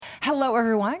Hello,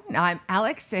 everyone. I'm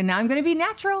Alex, and I'm going to be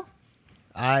natural.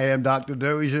 I am Dr.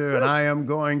 Dozier, and I am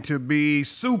going to be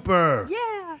super.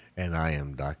 Yeah. And I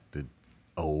am Dr.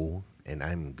 O, and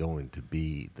I'm going to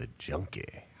be the junkie.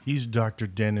 He's Dr.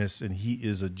 Dennis, and he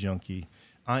is a junkie.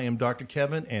 I am Dr.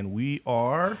 Kevin, and we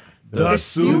are The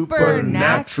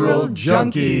Supernatural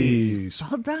Junkies.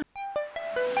 Well done.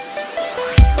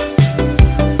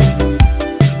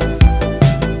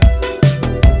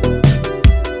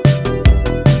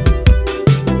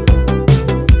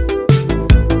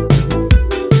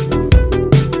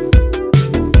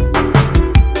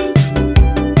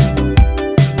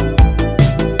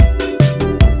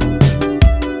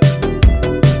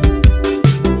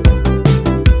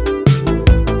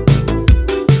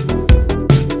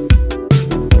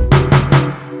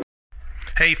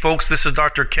 Hey folks, this is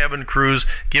Dr. Kevin Cruz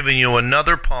giving you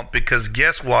another pump because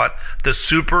guess what? The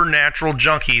Supernatural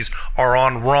Junkies are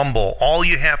on Rumble. All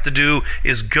you have to do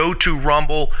is go to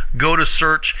Rumble, go to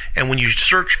search, and when you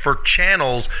search for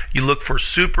channels, you look for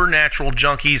Supernatural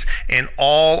Junkies, and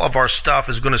all of our stuff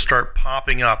is going to start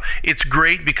popping up. It's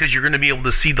great because you're going to be able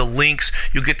to see the links.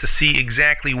 You get to see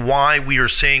exactly why we are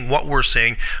saying what we're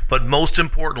saying, but most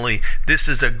importantly, this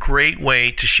is a great way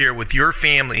to share with your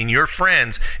family and your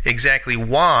friends exactly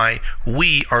why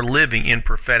we are living in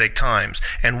prophetic times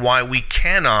and why we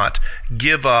cannot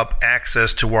give up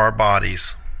access to our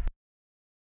bodies.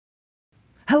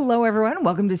 Hello, everyone.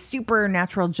 Welcome to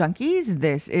Supernatural Junkies.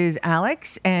 This is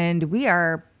Alex, and we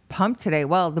are pumped today.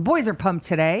 Well, the boys are pumped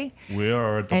today. we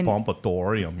are at the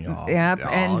Pumpatorium, y'all. Yep,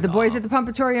 and the boys at the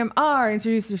Pumpatorium are.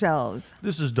 Introduce yourselves.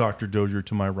 This is Dr. Dozier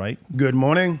to my right, Good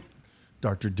morning.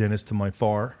 Dr. Dennis to my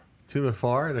far, To the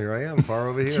far, there I am, far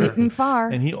over here. Tootin' far.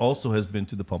 and he also has been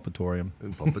to the Pumpatorium.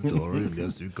 In Pumpatorium,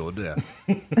 yes, you go there.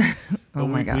 Oh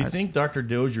my We gosh. think Dr.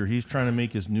 Dozier, he's trying to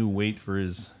make his new weight for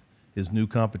his new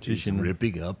competition. He's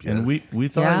ripping up, yes. And we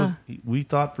thought Yeah. we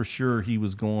thought for sure he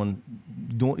was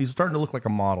he's starting to look like a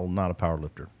model, not a power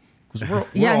lifter. 'Cause we're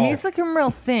Yeah, all- he's looking real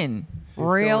thin.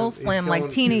 Real slim, like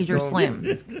teenager slim.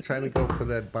 He's trying to go for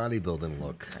that bodybuilding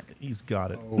look. he's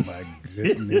got it. Oh, my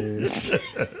goodness.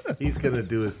 He's going to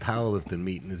do his powerlifting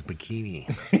meet in his bikini.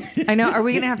 I know. Are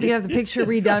we going to have to have the picture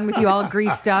redone with you all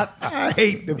greased up? I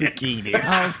hate the bikinis.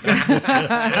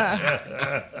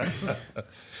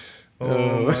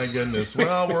 Oh my goodness.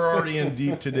 Well, we're already in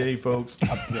deep today, folks.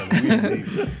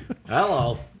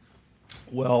 Hello.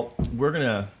 Well,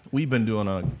 we've been doing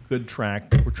a good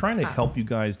track. We're trying to help you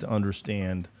guys to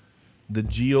understand the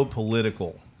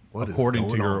geopolitical What is according to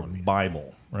going your on?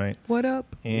 Bible, right? What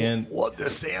up? And What the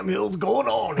Sam Hill's going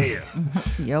on here?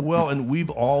 Yep. well, and we've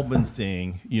all been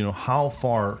saying, how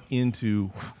far into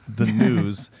the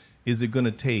news is it going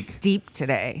to take? Deep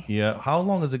today. Yeah, how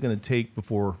long is it going to take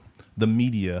before the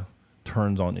media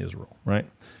turns on Israel, right?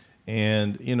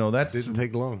 And that's Didn't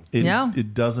take long.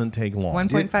 It doesn't take long.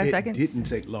 1.5 seconds. It didn't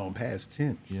take long, past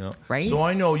tense. Yeah. Right. So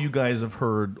I know you guys have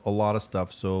heard a lot of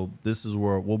stuff. So this is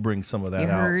where we'll bring some of that You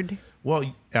out. heard?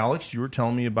 Well, Alex, you were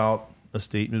telling me about a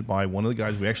statement by one of the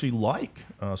guys we actually like,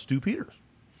 Stu Peters.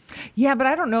 Yeah, but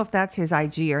I don't know if that's his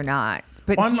IG or not.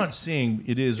 But Well, I'm not saying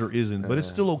it is or isn't, but it's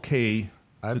still okay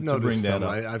I've to noticed bring that some. up.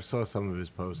 I've saw some of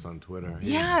his posts on Twitter.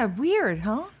 Yeah, weird,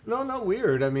 huh? No, not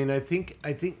weird. I mean, I think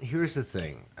here's the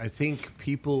thing. I think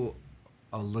people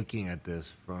are looking at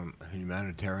this from a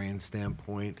humanitarian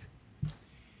standpoint,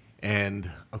 and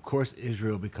of course,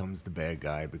 Israel becomes the bad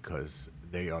guy because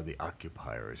they are the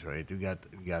occupiers, right? We got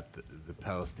the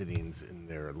Palestinians in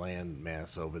their land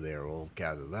mass over there all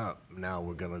gathered up. Now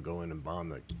we're gonna go in and bomb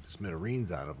the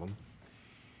smithereens out of them.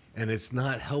 And it's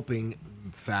not helping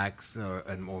facts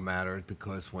and more matters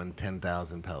because when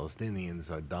 10,000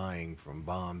 Palestinians are dying from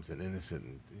bombs and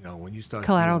innocent, when you start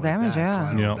Collateral dealing with damage, yeah.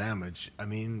 collateral Yeah. damage. I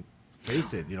mean,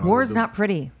 face it, War's not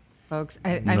pretty, folks.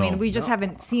 I mean, we just No.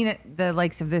 haven't seen it, the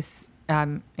likes of this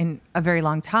in a very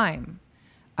long time.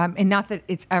 And not that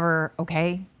it's ever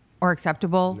okay or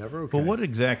acceptable. never okay. But what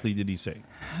exactly did he say?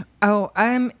 Oh,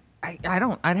 I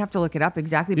don't. I'd have to look it up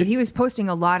exactly. But he was posting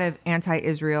a lot of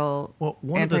anti-Israel, Well,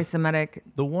 one of the- anti-Semitic.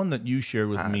 The one that you shared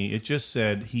with me, it just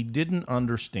said he didn't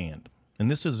understand. And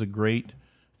this is a great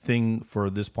thing for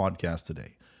this podcast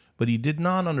today. But he did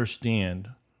not understand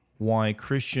why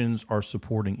Christians are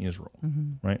supporting Israel,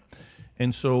 right?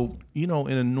 And so, in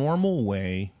a normal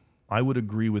way, I would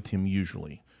agree with him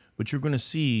usually. But you're going to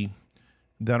see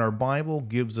that our Bible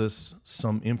gives us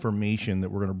some information that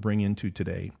we're going to bring into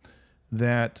today,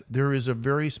 that there is a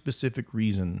very specific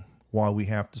reason why we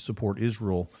have to support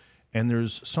Israel. And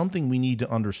there's something we need to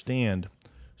understand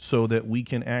so that we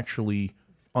can actually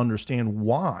understand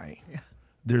why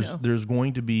There's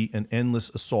going to be an endless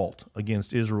assault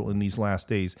against Israel in these last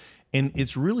days. And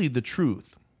it's really the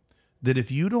truth that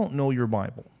if you don't know your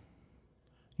Bible,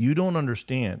 you don't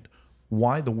understand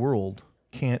why the world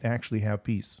can't actually have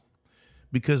peace.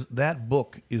 Because that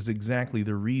book is exactly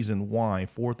the reason why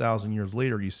 4,000 years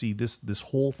later you see this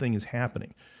whole thing is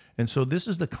happening. And so this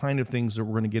is the kind of things that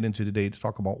we're going to get into today to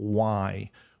talk about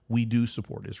why we do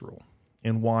support Israel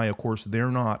and why, of course, they're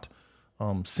not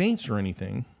saints or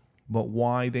anything, but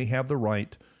why they have the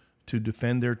right to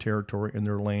defend their territory and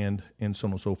their land and so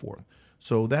on and so forth.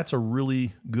 So that's a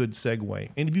really good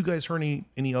segue. And have you guys heard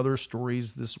any other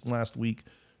stories this last week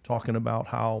talking about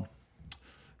how,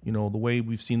 the way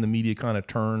we've seen the media kind of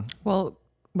turn? Well,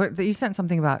 but you sent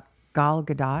something about Gal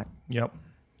Gadot, Yep.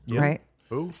 right?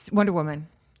 Who? Wonder Woman.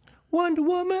 Wonder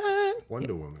Woman.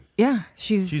 Wonder Woman. Yeah,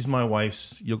 She's my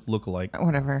wife's lookalike.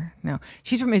 whatever. No,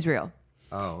 she's from Israel.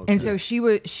 Oh, okay. And so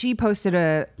she posted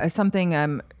a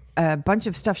bunch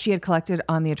of stuff she had collected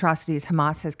on the atrocities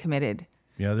Hamas has committed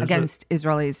against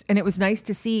Israelis. And it was nice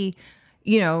to see,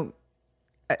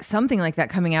 something like that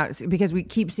coming out because we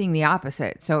keep seeing the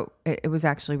opposite. So it was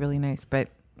actually really nice. But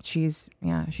she's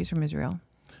from Israel.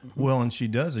 Well, and she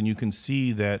does. And you can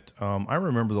see that. I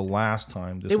remember the last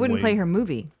time They wouldn't play her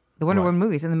movie. The Wonder Woman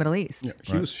movies in the Middle East.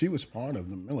 Yeah, she was part of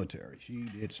the military. She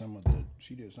did some of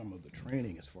the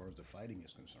training as far as the fighting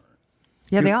is concerned.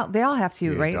 Yeah, they all have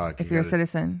to, right? Doc, if you're a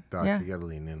citizen. Doc, yeah. you got to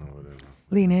lean in over there.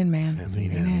 Lean in, man.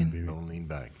 Lean in. Don't lean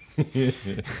back.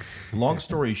 Long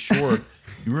story short,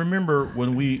 you remember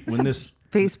when this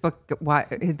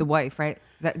Facebook hit the wife, right?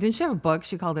 Didn't she have a book?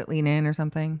 She called it Lean In or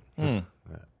something.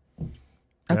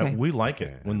 Okay. We like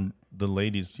it when the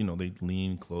ladies, they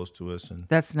lean close to us and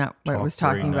That's not what I was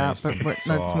talking about, nice. but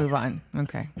let's move on.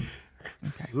 Okay.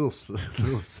 Little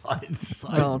side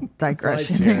Little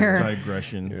digression side there.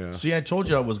 digression. Yeah. See, I told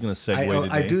you I was going to segue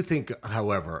today. I do think,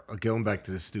 however, going back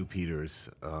to the Stu Peters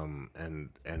and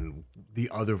the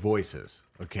other voices,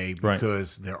 okay,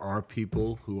 because there are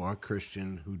people who are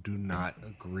Christian who do not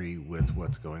agree with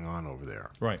what's going on over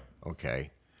there. Right. Okay.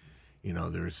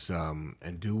 There's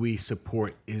and do we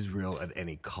support Israel at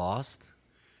any cost?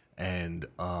 And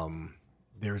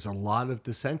there's a lot of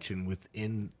dissension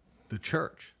within the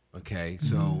church. Okay,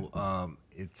 so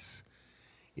it's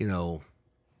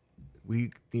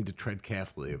we need to tread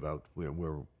carefully about where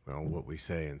what we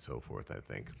say and so forth. I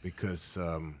think because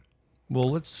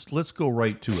well, let's go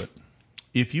right to it.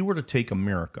 If you were to take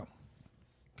America,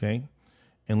 okay,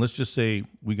 and let's just say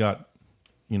we got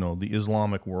the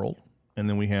Islamic world, and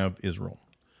then we have Israel.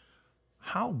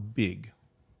 How big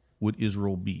would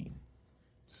Israel be?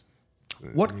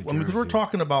 Because we're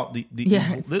talking about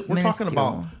we're talking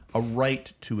about a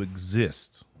right to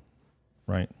exist,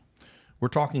 right? We're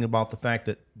talking about the fact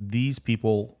that these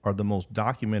people are the most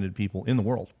documented people in the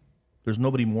world. There's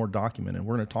nobody more documented.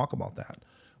 We're going to talk about that,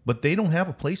 but they don't have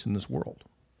a place in this world,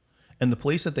 and the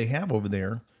place that they have over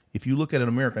there, if you look at it in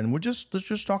America, and we're just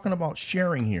talking about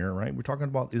sharing here, right? We're talking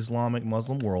about Islamic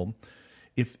Muslim world.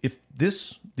 If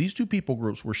these two people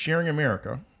groups were sharing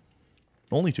America,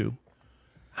 only two.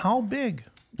 How big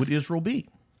would Israel be?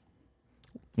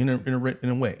 In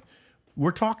a way,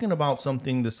 we're talking about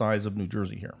something the size of New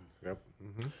Jersey here. Yep.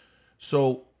 Mm-hmm.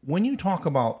 So when you talk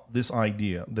about this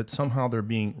idea that somehow they're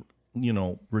being,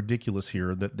 ridiculous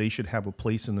here, that they should have a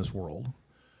place in this world,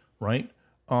 right?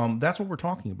 That's what we're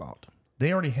talking about.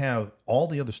 They already have all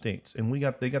the other states, and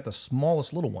they got the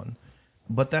smallest little one,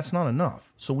 but that's not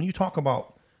enough. So when you talk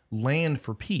about land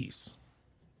for peace,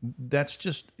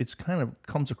 that's it's kind of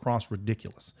comes across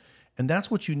ridiculous. And that's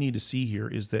what you need to see here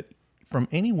is that from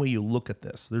any way you look at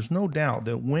this, there's no doubt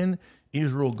that when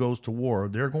Israel goes to war,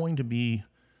 they're going to be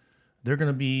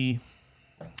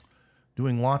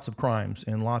doing lots of crimes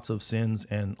and lots of sins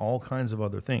and all kinds of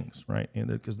other things, right? And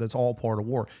because that's all part of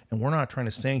war. And we're not trying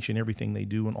to sanction everything they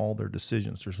do and all their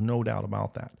decisions. There's no doubt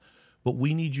about that. But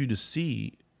we need you to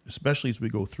see, especially as we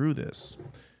go through this,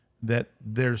 that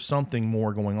there's something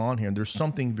more going on here. There's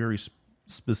something very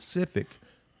specific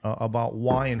about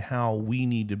why and how we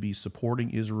need to be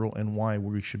supporting Israel and why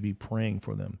we should be praying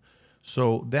for them.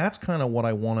 So that's kind of what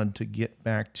I wanted to get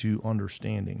back to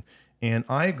understanding. And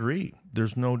I agree.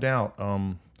 There's no doubt.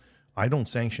 I don't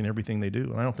sanction everything they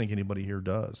do, and I don't think anybody here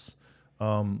does.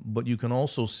 But you can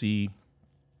also see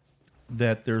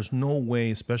that there's no way,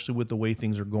 especially with the way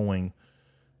things are going,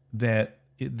 that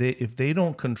if they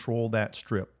don't control that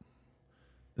strip,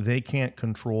 they can't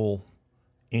control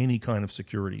any kind of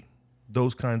security.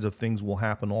 Those kinds of things will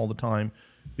happen all the time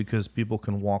because people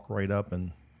can walk right up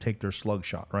and take their slug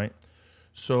shot, right?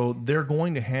 So they're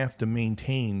going to have to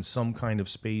maintain some kind of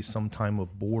space, some type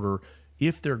of border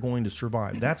if they're going to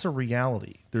survive. That's a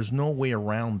reality. There's no way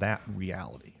around that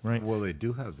reality, right? Well, they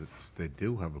do have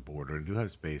a border, they do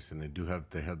have space, and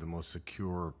they have the most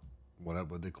secure,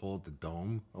 whatever they call it, the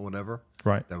dome or whatever,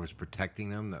 right? That was protecting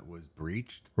them, that was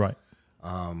breached, right?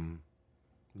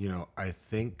 I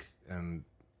think, and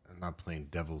I'm not playing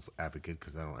devil's advocate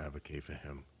because I don't advocate for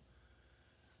him.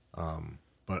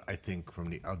 But I think from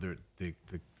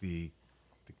the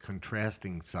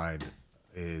contrasting side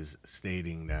is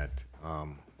stating that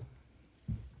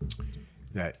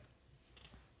that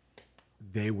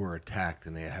they were attacked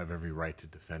and they have every right to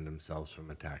defend themselves from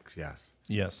attacks.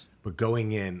 Yes. But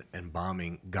going in and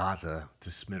bombing Gaza to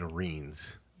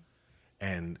smithereens,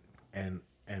 and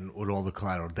with all the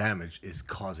collateral damage is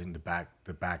causing the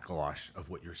backlash of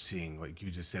what you're seeing. Like you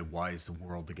just said, why is the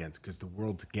world against? Because the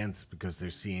world's against because they're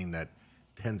seeing that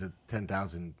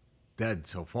 10,000 dead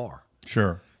so far.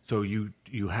 Sure. So you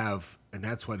have, and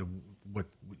that's what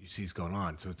you see is going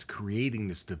on. So it's creating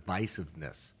this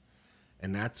divisiveness,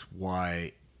 and that's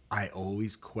why I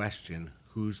always question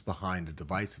who's behind the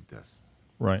divisiveness.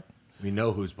 Right. We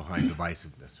know who's behind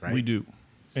divisiveness, right? We do.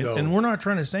 And we're not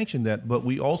trying to sanction that, but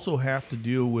we also have to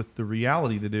deal with the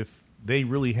reality that if they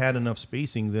really had enough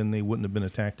spacing, then they wouldn't have been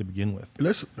attacked to begin with.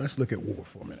 Let's look at war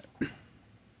for a minute.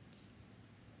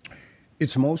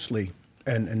 It's mostly,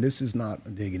 and this is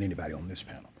not digging anybody on this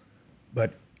panel,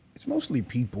 but it's mostly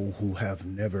people who have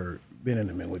never been in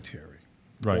the military,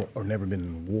 right, or never been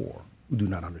in war, who do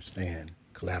not understand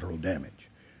collateral damage.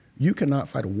 You cannot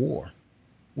fight a war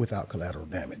without collateral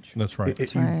damage. That's right.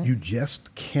 You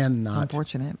just cannot it's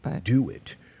unfortunate, but do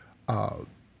it.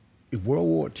 In World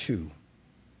War II,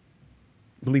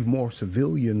 I believe more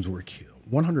civilians were killed.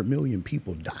 100 million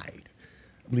people died.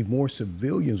 I believe more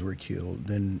civilians were killed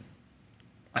than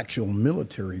actual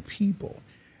military people.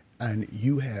 And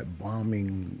you had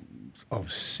bombing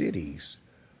of cities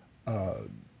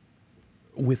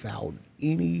without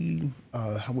any,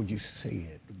 how would you say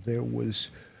it? There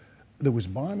was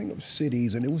bombing of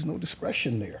cities, and there was no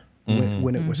discretion there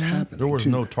when it was happening. There was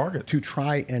no target. To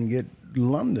try and get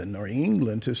London or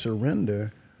England to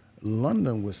surrender,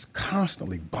 London was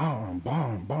constantly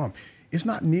bomb. It's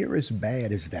not near as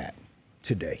bad as that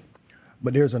today.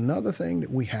 But there's another thing that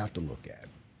we have to look at.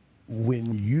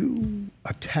 When you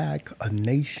attack a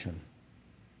nation,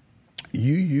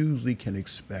 you usually can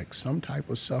expect some type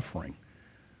of suffering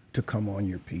to come on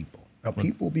your people. Now,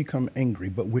 people become angry,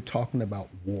 but we're talking about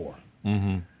war.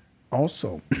 Mm-hmm.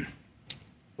 Also,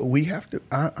 we have to,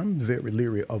 I'm very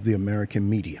leery of the American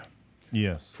media.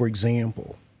 Yes. For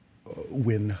example,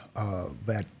 when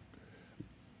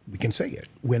we can say it,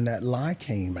 when that lie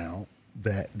came out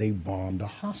that they bombed a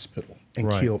hospital and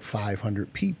killed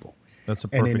 500 people. That's a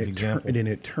perfect example. And then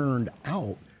it turned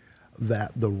out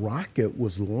that the rocket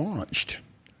was launched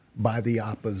by the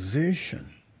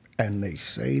opposition, and they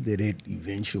say that it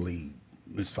eventually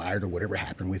was fired or whatever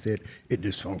happened with it. It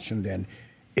dysfunctioned and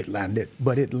it landed,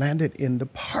 but it landed in the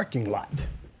parking lot.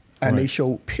 And they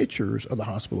showed pictures of the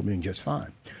hospital being just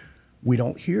fine. We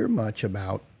don't hear much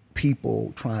about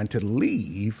people trying to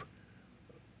leave,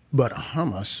 but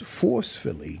Hamas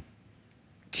forcefully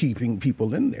keeping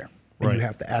people in there. And you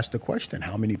have to ask the question,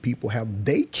 how many people have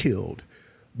they killed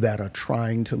that are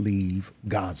trying to leave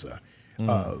Gaza?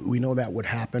 We know that would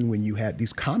happen when you had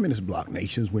these communist bloc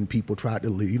nations, when people tried to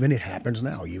leave, and it happens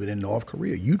now. Even in North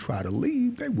Korea, you try to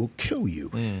leave, they will kill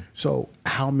you. So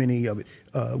how many of it,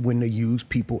 when they use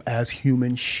people as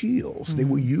human shields, they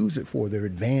will use it for their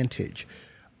advantage.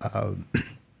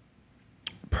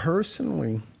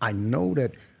 Personally, I know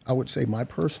that, I would say my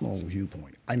personal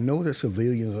viewpoint, I know that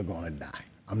civilians are going to die.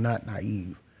 I'm not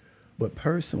naive. But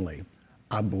personally,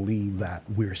 I believe that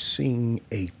we're seeing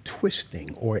a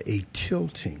twisting or a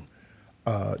tilting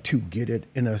to get it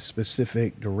in a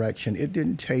specific direction. It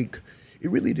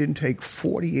really didn't take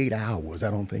 48 hours, I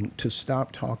don't think, to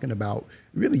stop talking about,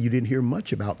 really you didn't hear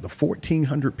much about the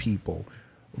 1,400 people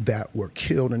that were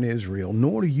killed in Israel,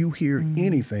 nor do you hear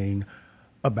anything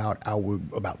about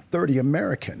 30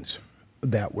 Americans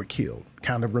that were killed.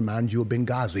 Kind of reminds you of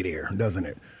Benghazi there, doesn't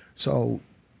it? So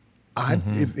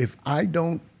if I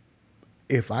don't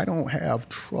have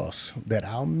trust that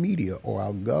our media or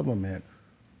our government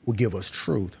will give us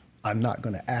truth, I'm not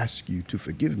going to ask you to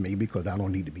forgive me, because I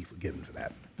don't need to be forgiven for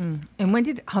that. And when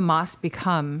did Hamas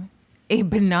become a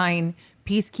benign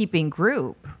peacekeeping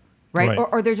group, right?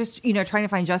 Or they're just, trying to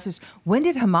find justice? When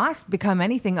did Hamas become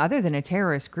anything other than a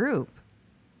terrorist group?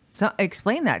 So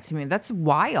explain that to me. That's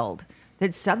wild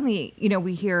that suddenly,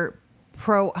 we hear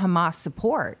pro-Hamas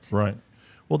support. Right.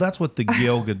 Well, that's what the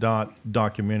Gail Gadot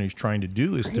documentary is trying to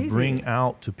do, is to bring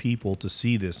out to people to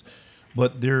see this.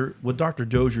 But what Dr.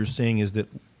 Dozier is saying is that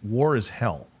war is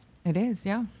hell. It is,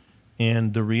 yeah.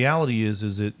 And the reality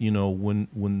is that, you know,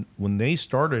 when they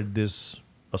started this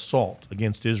assault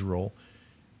against Israel,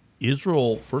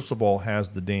 first of all, has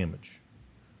the damage.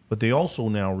 But they also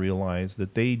now realize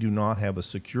that they do not have a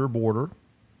secure border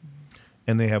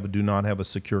and they do not have a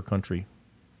secure country.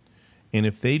 And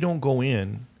if they don't go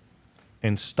in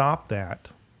and stop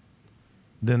that,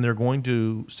 then they're going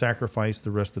to sacrifice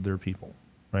the rest of their people,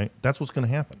 right? That's what's going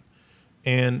to happen.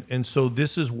 And so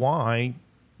this is why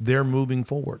they're moving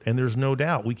forward. And there's no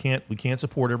doubt we can't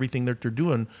support everything that they're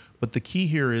doing. But the key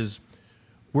here is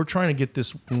we're trying to get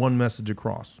this one message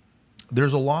across.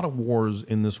 There's a lot of wars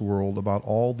in this world about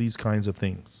all these kinds of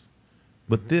things.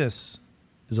 But this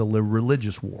is a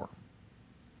religious war.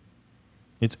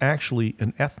 It's actually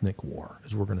an ethnic war,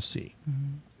 as we're going to see.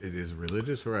 Mm-hmm. It is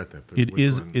religious or ethnic?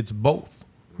 It's both,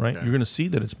 right? Okay. You're going to see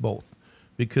that it's both.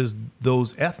 Because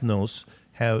those ethnos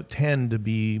tend to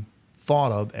be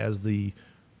thought of as the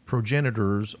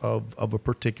progenitors of a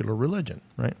particular religion,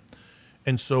 right?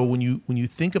 And so when you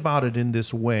think about it in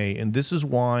this way, and this is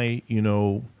why, you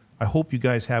know, I hope you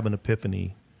guys have an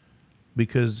epiphany,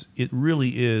 because it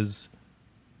really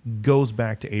goes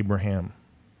back to Abraham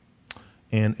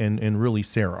and really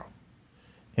Sarah.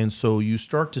 And so you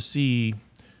start to see,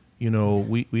 you know,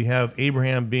 we have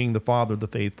Abraham being the father of the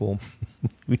faithful.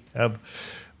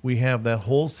 we have that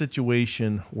whole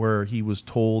situation where he was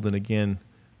told, and again,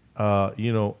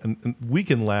 you know, and we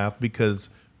can laugh because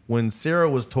when Sarah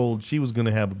was told she was going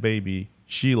to have a baby,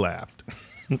 she laughed.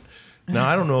 Now,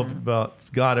 I don't know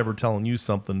about God ever telling you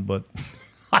something, but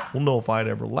I don't know if I'd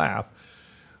ever laugh.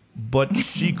 But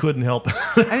she couldn't help it.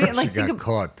 I mean, like, she got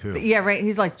caught, too. Yeah, right.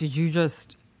 He's like, did you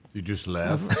just... You just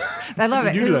laugh? I love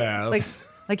it. Did you laugh?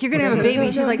 Like, you're going to have a baby.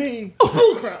 She's like,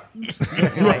 oh, crap.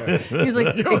 He's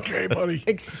like, You okay, buddy?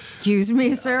 Excuse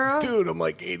me, Sarah? Dude, I'm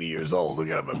like 80 years old. We're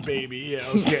going to have a baby. Yeah,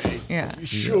 okay. Yeah.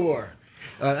 Sure.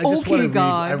 I just want to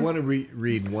God. I want to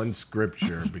read one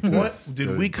scripture because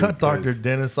Did we cut Dr.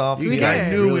 Dennis off? You We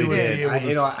guys did. really We did.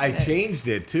 did. I changed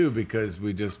it too because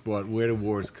we just bought Where Do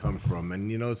Wars Come From,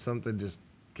 and you know something just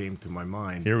came to my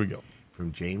mind. Here we go.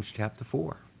 From James chapter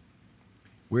 4.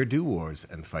 Where do wars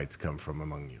and fights come from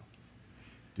among you?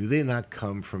 Do they not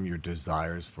come from your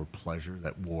desires for pleasure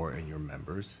that war in your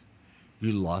members?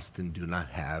 You lust and do not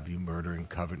have. You murder and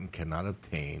covet and cannot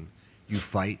obtain. You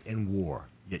fight and war,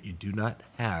 yet you do not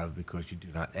have because you do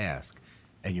not ask.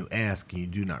 And you ask and you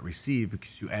do not receive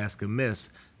because you ask amiss,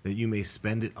 that you may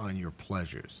spend it on your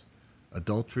pleasures.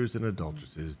 Adulterers and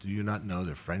adulteresses, do you not know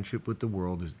that friendship with the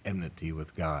world is enmity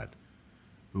with God?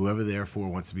 Whoever therefore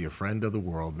wants to be a friend of the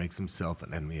world makes himself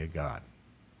an enemy of God.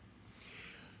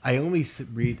 I only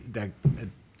read that,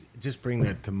 just bring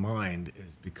that to mind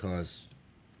is because,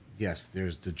 yes,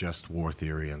 there's the just war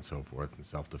theory and so forth and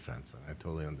self-defense, and I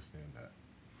totally understand that.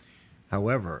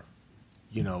 However,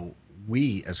 you know,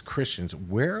 we as Christians,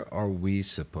 where are we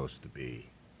supposed to be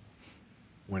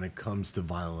when it comes to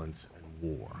violence and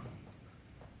war?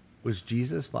 Was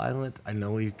Jesus violent? I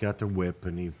know he got the whip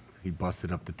and he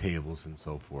busted up the tables and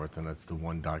so forth, and that's the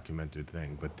one documented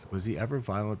thing. But was he ever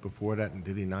violent before that, and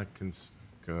did he not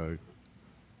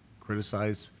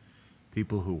criticize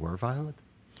people who were violent?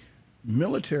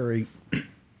 Military,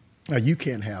 now you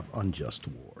can't have unjust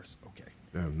wars, okay?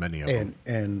 Many of them.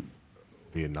 And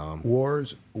Vietnam.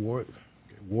 wars. I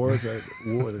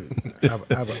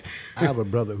have a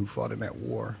brother who fought in that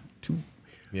war too.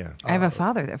 Yeah. I have a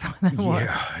father that fought that war.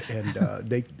 Yeah, and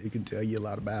they can tell you a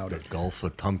lot about it. Gulf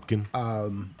of Tonkin.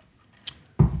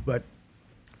 But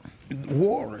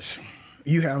wars,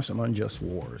 you have some unjust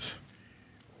wars.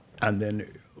 And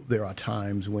then there are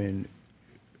times when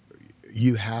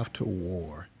you have to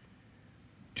war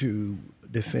to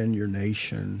defend your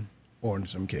nation, or in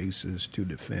some cases to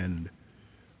defend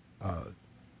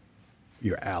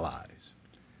your allies.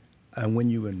 And when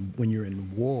you're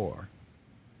in war,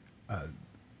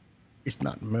 it's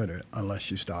not murder unless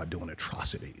you start doing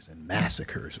atrocities and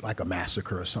massacres, like a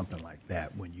massacre or something like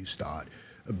that, when you start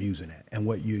abusing it. And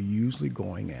what you're usually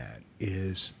going at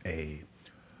is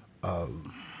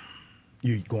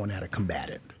you're going at a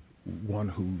combatant, one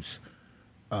who's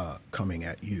coming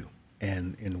at you.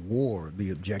 And in war,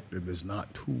 the objective is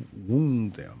not to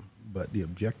wound them, but the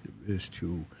objective is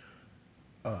to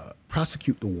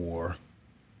prosecute the war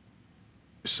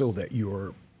so that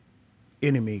your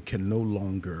enemy can no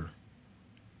longer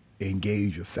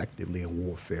engage effectively in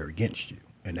warfare against you.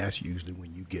 And that's usually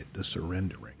when you get the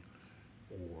surrendering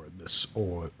or the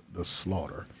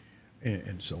slaughter.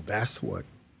 And so that's what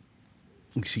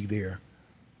you see there.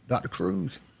 Dr.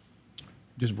 Cruz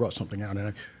just brought something out, and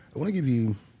I want to give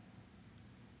you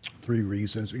 3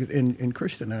 reasons. In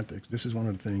Christian ethics, this is one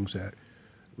of the things that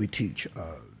we teach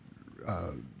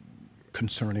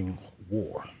concerning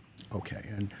war. Okay,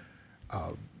 and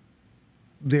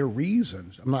there are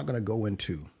reasons. I'm not going to go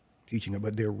into teaching it,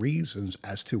 but there are reasons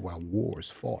as to why war is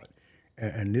fought,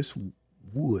 and this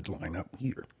would line up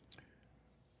here.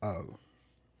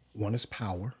 One is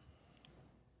power.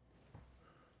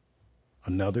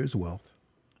 Another is wealth.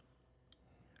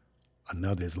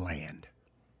 Another is land.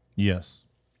 Yes.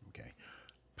 Okay.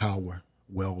 Power,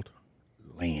 wealth,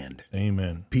 land.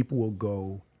 Amen. People will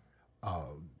go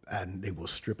and they will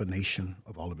strip a nation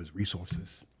of all of its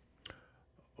resources.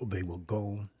 They will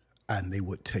go and they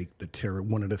would take the terror.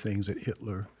 One of the things that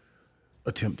Hitler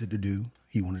attempted to do,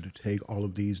 he wanted to take all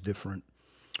of these different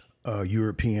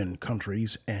European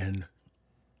countries and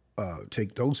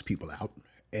take those people out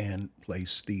and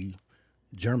place the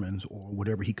Germans or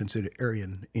whatever he considered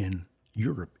Aryan in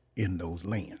Europe in those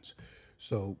lands.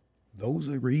 So those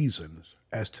are reasons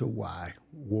as to why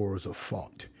wars are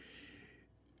fought.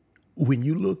 When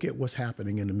you look at what's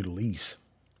happening in the Middle East,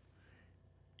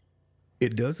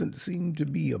 it doesn't seem to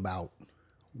be about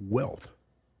wealth.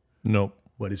 Nope.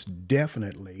 But it's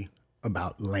definitely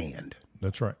about land.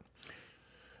 That's right.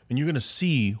 And you're going to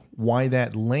see why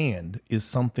that land is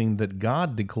something that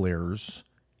God declares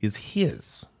is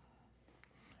his,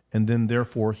 and then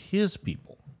therefore his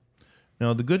people.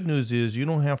 Now, the good news is you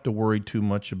don't have to worry too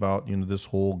much about, this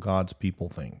whole God's people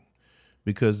thing,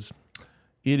 because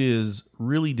it is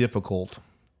really difficult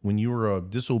when you're a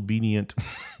disobedient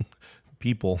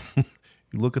people.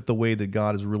 You look at the way that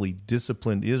God has really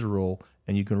disciplined Israel,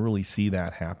 and you can really see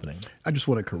that happening. I just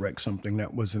want to correct something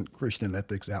that wasn't Christian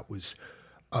ethics. That was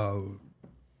a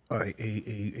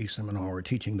seminar or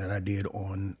teaching that I did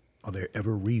on, are there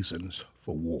ever reasons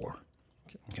for war?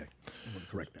 Okay. I want to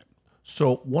correct that.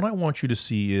 So what I want you to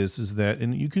see is that,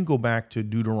 and you can go back to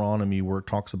Deuteronomy where it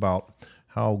talks about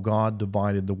how God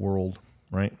divided the world,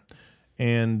 right?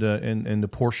 And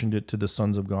apportioned it to the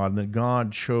sons of God, and that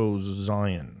God chose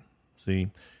Zion, see?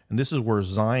 And this is where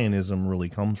Zionism really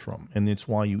comes from. And it's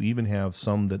why you even have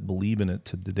some that believe in it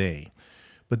to today.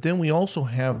 But then we also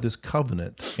have this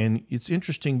covenant. And it's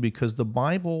interesting because the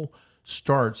Bible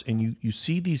starts, and you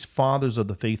see these fathers of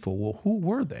the faithful. Well, who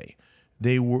were they?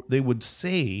 They would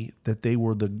say that they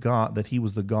were the God, that he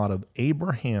was the God of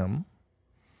Abraham,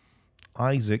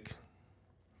 Isaac,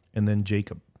 and then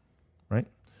Jacob, right?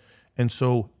 And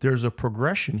so there's a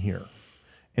progression here.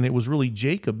 And it was really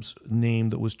Jacob's name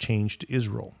that was changed to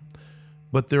Israel.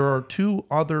 But there are two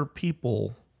other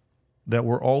people that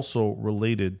were also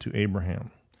related to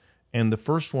Abraham. And the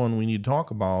first one we need to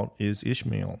talk about is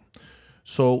Ishmael.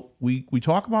 So we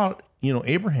talk about,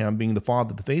 Abraham being the father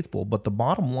of the faithful, but the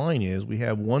bottom line is we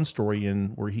have one story in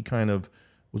where he kind of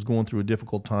was going through a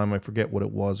difficult time. I forget what it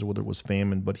was or whether it was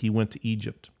famine, but he went to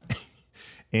Egypt.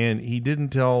 And he didn't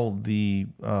tell the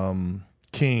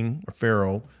king or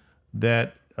Pharaoh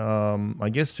that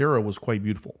I guess Sarah was quite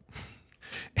beautiful.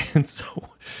 And so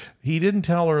he didn't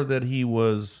tell her that he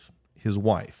was his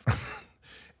wife.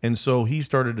 And so he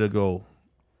started to go,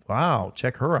 wow,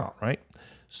 check her out, right?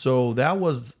 So that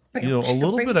was, a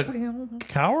little bit of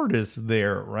cowardice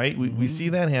there, right? We see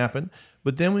that happen.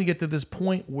 But then we get to this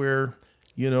point where,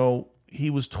 he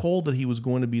was told that he was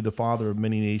going to be the father of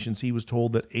many nations. He was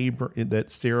told that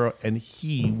that Sarah and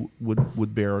he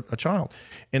would bear a child.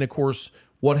 And of course,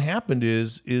 what happened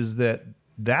is that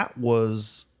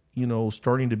was,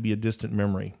 starting to be a distant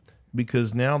memory,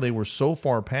 because now they were so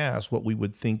far past what we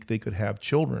would think they could have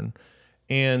children.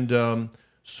 And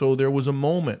so there was a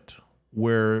moment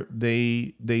where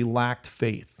they lacked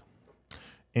faith.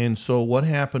 And so what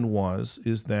happened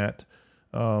is that,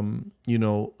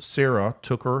 Sarah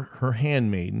took her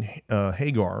handmaiden,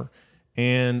 Hagar,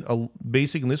 and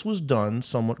basically this was done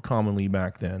somewhat commonly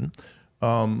back then,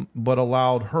 but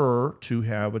allowed her to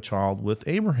have a child with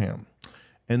Abraham.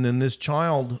 And then this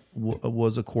child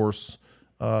was, of course,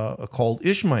 called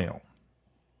Ishmael.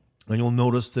 And you'll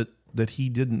notice that he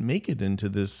didn't make it into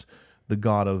the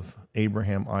God of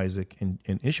Abraham, Isaac, and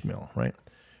Ishmael, right?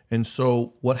 And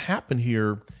so what happened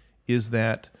here is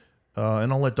that,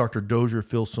 and I'll let Dr. Dozier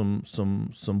fill some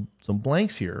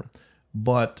blanks here,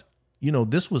 but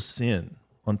this was sin.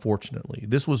 Unfortunately,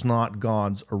 this was not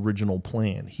God's original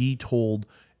plan. He told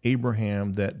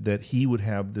Abraham that he would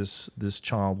have this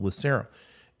child with Sarah,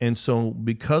 and so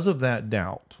because of that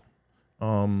doubt,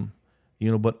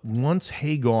 but once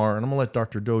Hagar, and I'm gonna let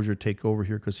Dr. Dozier take over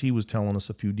here because he was telling us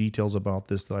a few details about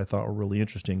this that I thought were really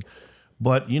interesting.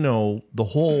 But, the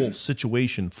whole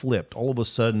situation flipped. All of a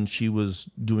sudden, she was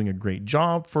doing a great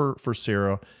job for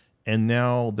Sarah. And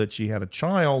now that she had a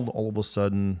child, all of a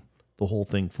sudden, the whole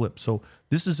thing flipped. So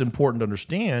this is important to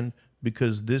understand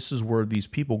because this is where these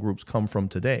people groups come from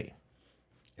today.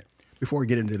 Before we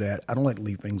get into that, I don't like to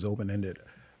leave things open-ended.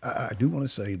 I do want to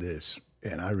say this,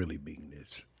 and I really mean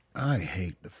this. I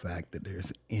hate the fact that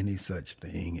there's any such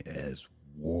thing as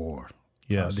war.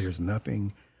 Yes. There's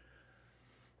nothing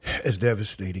as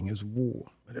devastating as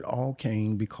war. But it all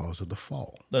came because of the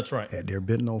fall. That's right. Had there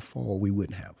been no fall, we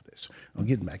wouldn't have this. I'm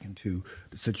getting back into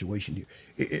the situation here.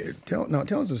 It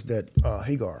tells us that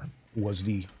Hagar was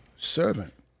the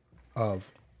servant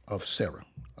of Sarah.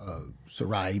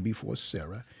 Sarai before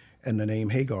Sarah. And the name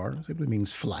Hagar simply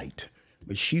means flight.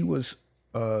 But she was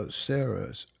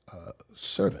Sarah's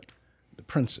servant, the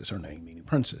princess, her name meaning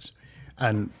princess.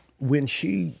 And when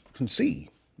she conceived,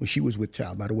 when she was with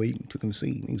child, by the way, to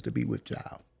conceive means to be with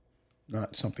child,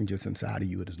 not something just inside of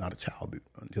you. It is not a child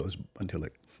until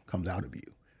it comes out of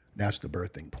you. That's the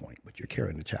birthing point. But you're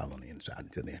carrying the child on the inside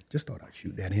until then. Just thought I'd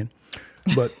shoot that in.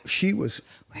 But she was.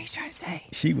 What are you trying to say?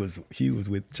 She was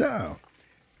with child,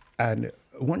 and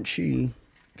once she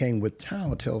came with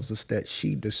child, tells us that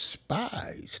she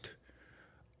despised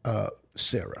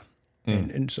Sarah,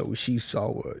 and so she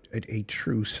saw a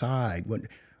true side.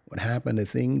 What happened? The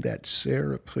thing that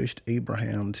Sarah pushed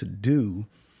Abraham to do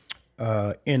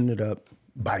ended up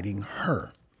biting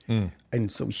her.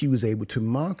 And so she was able to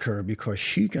mock her because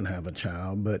she can have a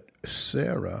child, but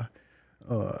Sarah,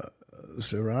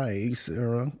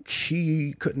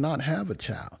 she could not have a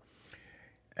child.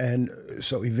 And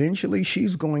so eventually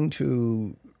Sarah's going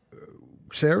to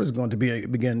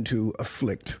begin to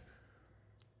afflict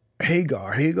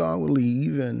Hagar. Hagar will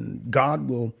leave, and God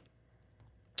will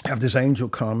have this angel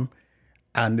come,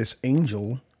 and this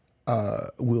angel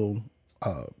will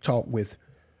talk with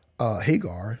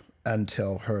Hagar and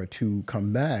tell her to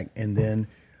come back. And then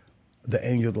the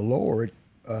angel of the Lord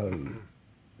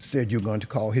said, you're going to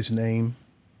call his name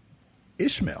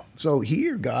Ishmael. So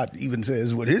here God even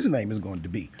says what his name is going to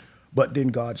be. But then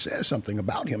God says something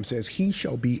about him, says he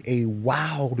shall be a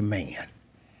wild man.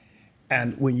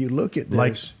 And when you look at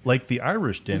this, like the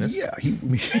Irish, Dennis. Yeah,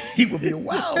 he will be a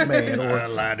wild man. Or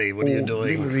laddie, what are you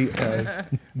doing? He will be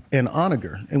an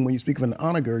onager. And when you speak of an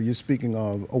onager, you're speaking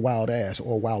of a wild ass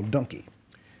or a wild donkey.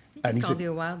 He just called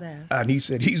you a wild ass. And he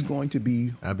said he's going to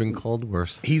be. I've been called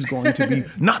worse. He's going to be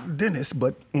not Dennis,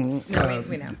 but we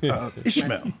know.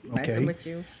 Ishmael. Messing with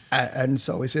you. And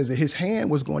so it says that his hand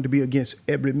was going to be against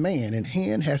every man, and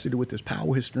hand has to do with his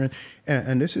power, his strength.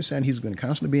 And this is saying he's going to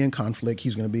constantly be in conflict.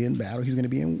 He's going to be in battle. He's going to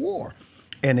be in war,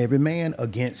 and every man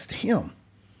against him.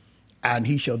 And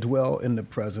he shall dwell in the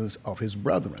presence of his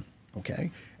brethren. Okay,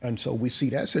 and so we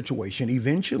see that situation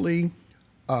eventually.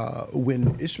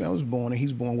 When Ishmael is born, and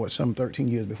he's born, some 13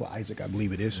 years before Isaac, I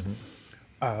believe it is,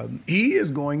 he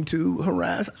is going to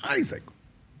harass Isaac.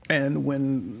 And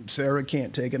when Sarah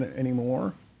can't take it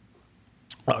anymore,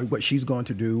 what she's going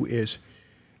to do is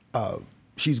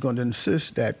she's going to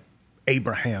insist that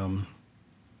Abraham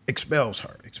expels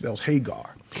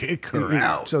Hagar. Kick her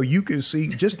out. So you can see,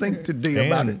 just think today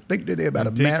about it. Think today about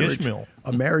a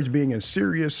marriage being in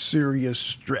serious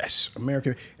stress.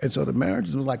 And so the marriage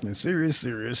is like in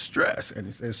serious stress. And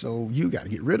it says, so you got to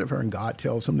get rid of her. And God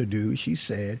tells him to do, she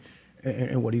said,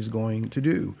 and what he's going to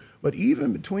do. But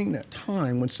even between that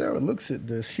time, when Sarah looks at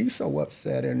this, she's so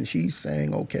upset and she's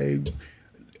saying, okay,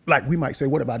 like we might say,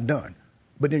 what have I done?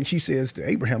 But then she says to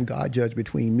Abraham, God judge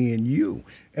between me and you.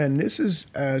 And this is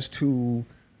as to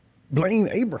blame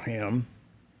Abraham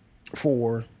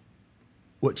for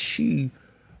what she,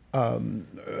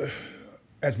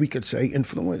 as we could say,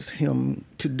 influenced him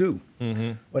to do.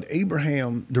 Mm-hmm. But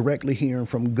Abraham, directly hearing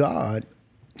from God,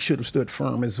 should have stood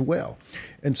firm as well.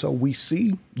 And so we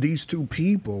see these two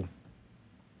people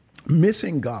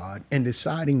missing God and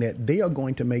deciding that they are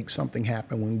going to make something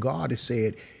happen when God has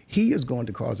said he is going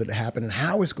to cause it to happen, and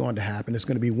how it's going to happen. It's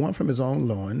going to be one from his own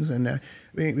loins, and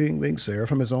being Sarah,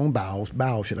 from his own bowels,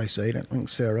 should I say,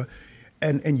 Sarah.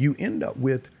 And you end up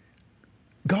with,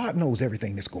 God knows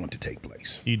everything that's going to take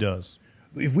place. He does.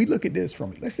 If we look at this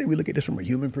let's say we look at this from a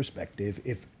human perspective,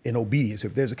 if in obedience,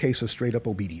 if there's a case of straight up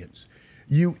obedience,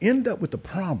 you end up with a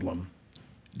problem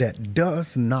that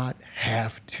does not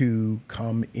have to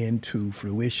come into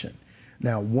fruition.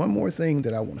 Now, one more thing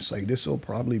that I want to say. This will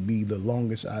probably be the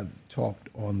longest I've talked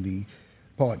on the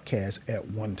podcast at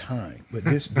one time. But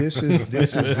this is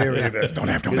very don't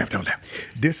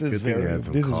laugh. This is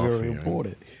very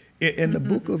important. In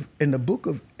the book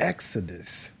of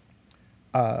Exodus,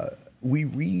 we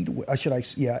read.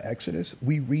 Exodus.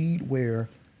 We read where.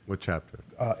 What chapter?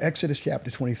 Exodus chapter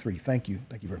 23. Thank you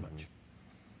very much.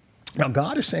 Now,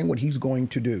 God is saying what he's going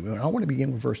to do. And I want to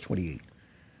begin with verse 28.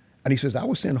 And he says, I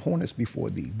will send hornets before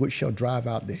thee, which shall drive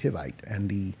out the Hivite and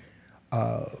the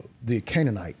the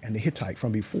Canaanite and the Hittite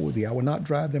from before thee. I will not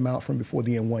drive them out from before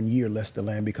thee in 1 year, lest the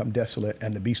land become desolate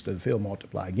and the beasts of the field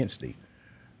multiply against thee.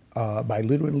 By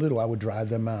little and little I will drive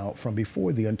them out from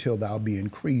before thee until thou be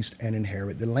increased and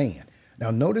inherit the land.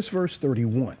 Now notice verse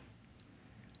 31.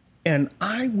 And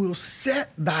I will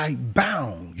set thy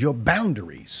bounds, your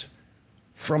boundaries,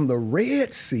 from the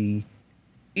Red Sea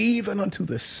even unto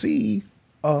the sea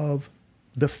of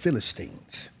the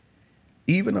Philistines.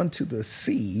 Even unto the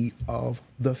sea of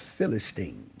the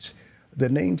Philistines. The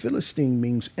name Philistine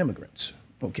means immigrants,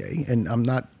 okay? And I'm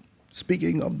not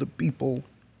speaking of the people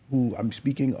I'm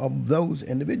speaking of those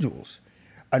individuals.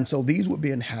 And so these would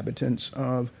be inhabitants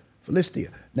of Philistia.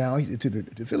 Now, to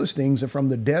the Philistines are from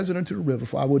the desert unto the river,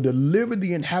 for I will deliver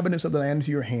the inhabitants of the land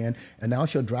into your hand, and thou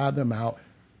shalt drive them out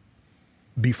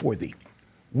before thee.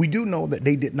 We do know that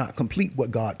they did not complete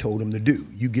what God told them to do.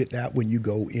 You get that when you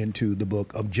go into the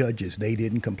book of Judges. They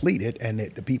didn't complete it, and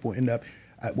the people end up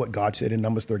at what God said in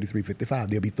Numbers 33:55.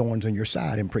 There'll be thorns on your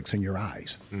side and pricks in your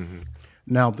eyes. Mm-hmm.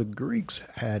 Now, the Greeks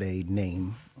had a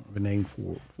name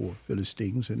for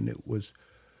Philistines, and it was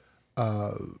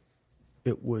the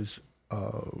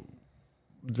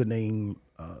name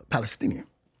Palestinian.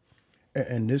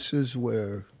 And this is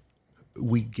where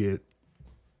we get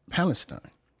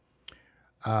Palestine.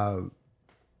 Now,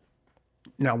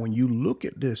 when you look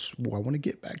at this war, I want to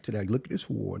get back to that. Look at this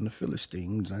war and the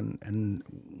Philistines, and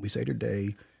we say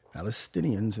today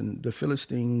Palestinians and the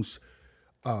Philistines.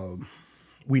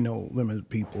 We know them as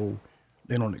people;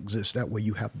 they don't exist that way.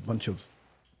 You have a bunch of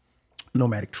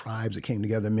nomadic tribes that came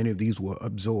together. Many of these were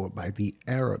absorbed by the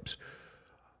Arabs,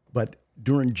 but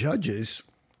during Judges,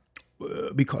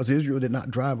 because Israel did not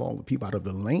drive all the people out of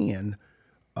the land.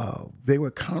 They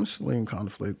were constantly in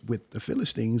conflict with the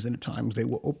Philistines, and at times they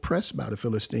were oppressed by the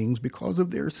Philistines because of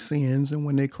their sins, and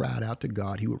when they cried out to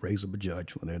God, he would raise up a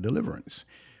judge for their deliverance.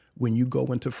 When you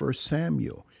go into 1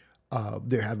 Samuel,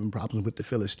 they're having problems with the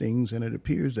Philistines, and it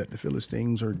appears that the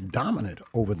Philistines are dominant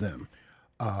over them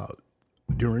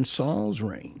during Saul's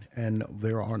reign. And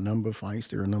there are a number of fights,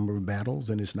 there are a number of battles,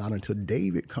 and it's not until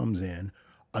David comes in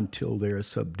until they're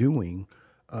subduing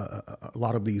a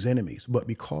lot of these enemies. But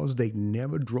because they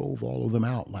never drove all of them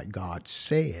out like God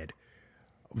said,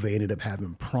 they ended up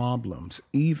having problems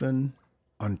even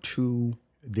unto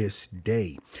this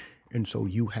day. And so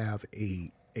you have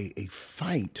a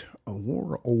fight, a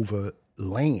war over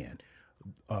land.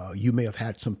 You may have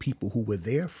had some people who were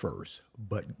there first,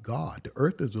 but God, the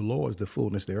earth is the Lord's, the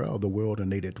fullness thereof, the world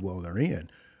and they that dwell therein.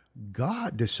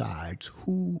 God decides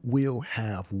who will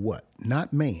have what,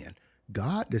 not man.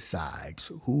 God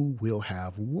decides who will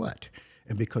have what.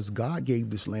 And because God gave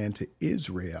this land to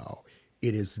Israel,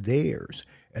 it is theirs.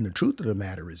 And the truth of the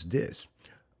matter is this.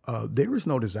 There is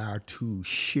no desire to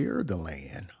share the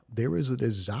land. There is a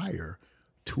desire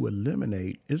to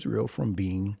eliminate Israel from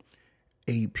being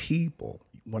a people.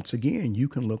 Once again, you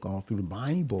can look all through the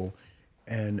Bible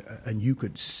and you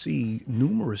could see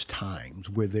numerous times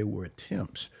where there were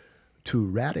attempts to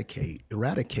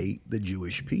eradicate the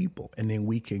Jewish people. And then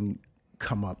we can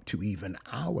come up to even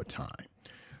our time,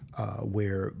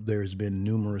 where there's been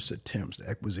numerous attempts, the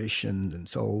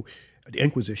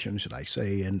Inquisition, should I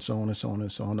say, and so on and so on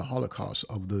and so on, the Holocaust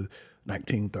of the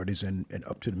 1930s and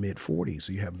up to the mid-40s.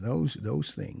 So you have those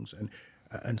things.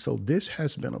 And so this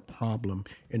has been a problem,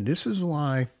 and this is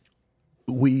why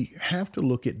we have to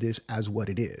look at this as what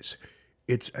it is.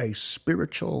 It's a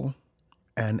spiritual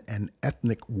and an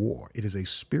ethnic war. It is a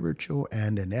spiritual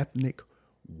and an ethnic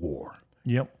war.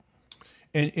 Yep.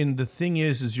 And the thing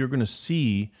is you're going to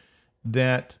see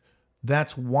that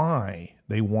that's why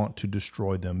they want to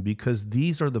destroy them, because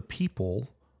these are the people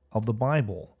of the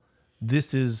Bible.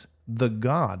 This is the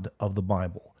God of the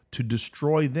Bible. To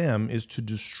destroy them is to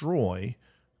destroy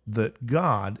that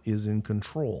God is in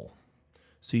control.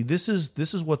 See, this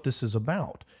is what this is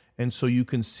about. And so you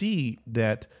can see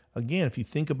that, again, if you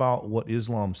think about what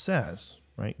Islam says,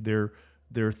 right, their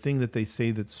thing that they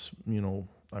say that's,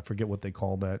 I forget what they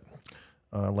call that,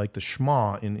 like the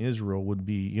Shema in Israel would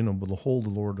be, behold, the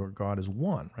Lord our God is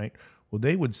one, right? Well,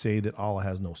 they would say that Allah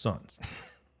has no sons,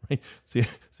 right? See,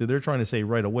 they're trying to say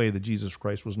right away that Jesus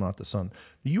Christ was not the son.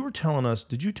 Did you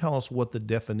tell us what the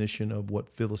definition of what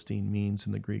Philistine means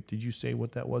in the Greek? Did you say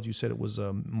what that was? You said it was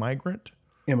a migrant?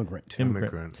 Immigrant.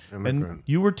 And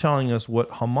you were telling us what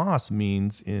Hamas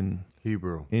means in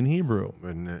Hebrew.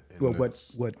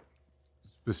 What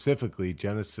specifically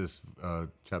Genesis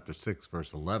chapter 6,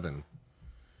 verse 11,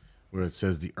 where it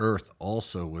says the earth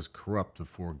also was corrupt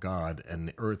before God, and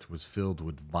the earth was filled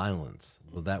with violence.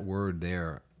 Well, that word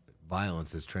there,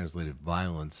 violence, is translated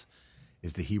violence,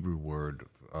 is the Hebrew word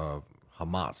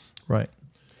Hamas. Right.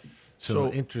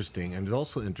 So interesting, and it's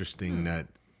also interesting that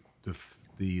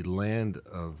the land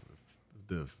of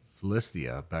the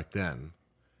Philistia back then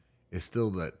is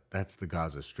still that's the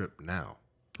Gaza Strip now,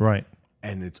 Right.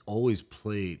 and it's always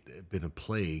been a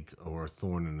plague or a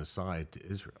thorn in the side to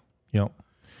Israel. Yep.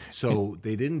 So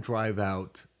they didn't drive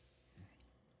out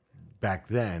back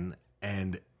then,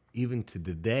 and even to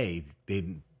today, they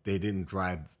didn't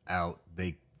drive out.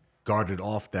 They guarded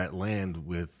off that land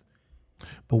with.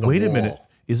 But wait a minute. wall.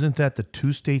 Isn't that the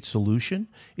two-state solution?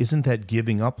 Isn't that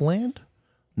giving up land?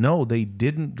 No, they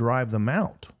didn't drive them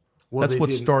out. Well, That's they what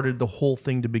didn't- started the whole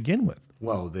thing to begin with.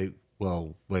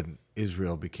 Well, when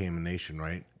Israel became a nation,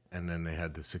 right, and then they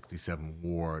had the '67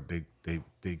 war,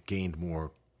 they gained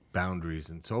more boundaries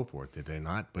and so forth, did they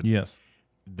not? But Yes.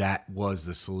 that was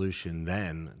the solution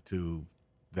then to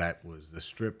that was the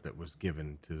strip that was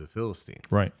given to the Philistines.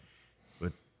 Right.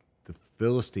 But the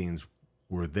Philistines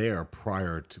were there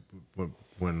prior to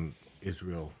when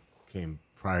Israel came,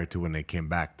 prior to when they came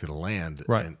back to the land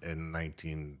Right. in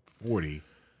 1940.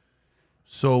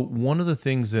 So one of the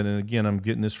things that, and again, I'm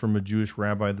getting this from a Jewish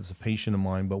rabbi that's a patient of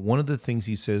mine, but one of the things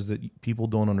he says that people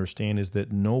don't understand is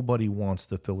that nobody wants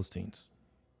the Philistines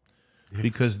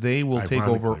because they will take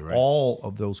over Ironically, right. all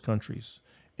of those countries.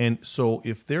 And so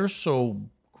if they're so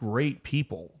great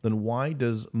people, then why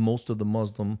does most of the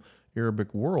Muslim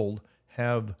Arabic world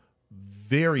have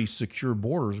very secure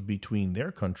borders between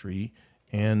their country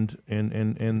and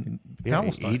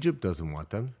Palestine? Egypt doesn't want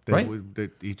them. Right.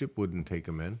 Egypt wouldn't take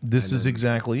them in. This is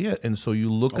exactly it. And so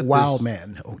you look A at wild this,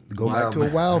 man. Go back to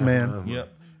a wild man. yeah.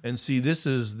 And see, this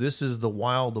is the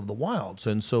wild of the wilds.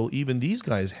 And so even these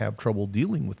guys have trouble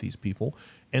dealing with these people.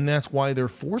 And that's why they're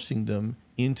forcing them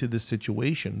into this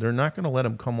situation. They're not going to let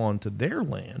them come onto their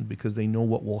land because they know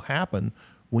what will happen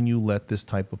when you let this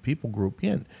type of people group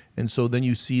in. And so then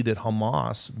you see that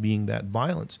Hamas being that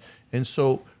violence. And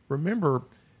so remember,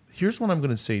 here's what I'm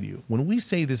going to say to you. When we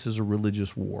say this is a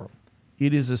religious war,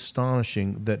 it is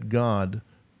astonishing that God,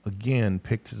 again,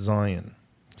 picked Zion,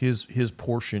 his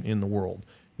portion in the world.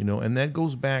 And that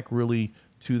goes back really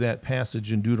to that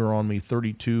passage in Deuteronomy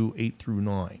 32, 8 through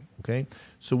 9. Okay?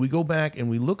 So we go back and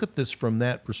we look at this from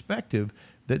that perspective,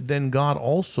 that then God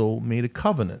also made a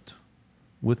covenant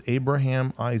with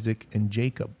Abraham, Isaac, and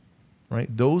Jacob,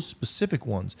 right? Those specific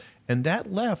ones. And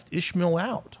that left Ishmael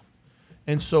out.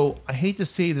 And so I hate to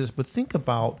say this, but think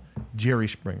about Jerry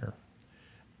Springer.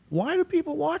 Why do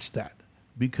people watch that?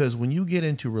 Because when you get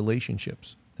into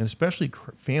relationships, and especially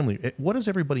family, what does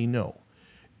everybody know?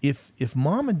 If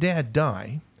mom and dad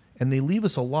die and they leave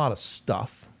us a lot of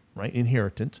stuff, right,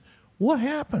 inheritance, what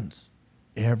happens?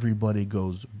 Everybody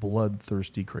goes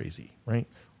bloodthirsty crazy, right?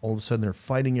 All of a sudden they're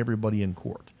fighting everybody in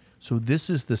court. So this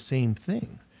is the same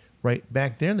thing, right?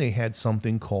 Back then they had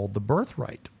something called the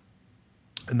birthright.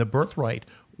 And the birthright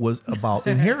was about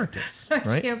inheritance,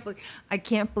 right? I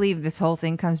can't believe this whole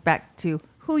thing comes back to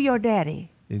who your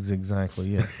daddy. Is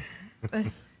exactly it.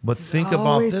 But It's think about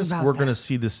always this. about We're that. going to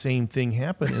see the same thing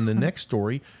happen in the next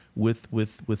story with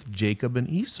Jacob and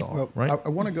Esau, Well, right? I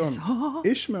want to go on.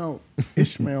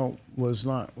 Ishmael was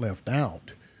not left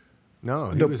out. No,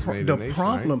 he The was pro- made the a nation,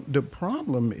 problem right? the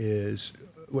problem is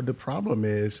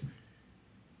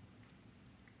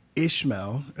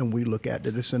Ishmael, and we look at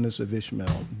the descendants of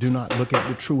Ishmael, do not look at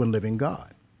the true and living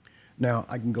God. Now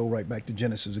I can go right back to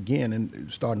Genesis again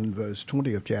and starting in verse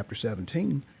 20 of chapter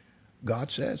 17. God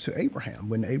said to Abraham,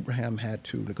 when Abraham had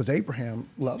to, because Abraham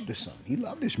loved his son, he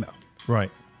loved Ishmael.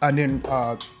 Right. And then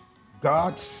God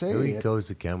Here he said, goes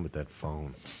again with that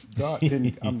phone. God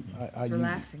didn't, I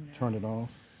relaxing now. turn it off.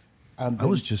 And I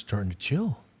was just starting to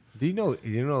chill. Do you know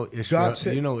Ishmael? God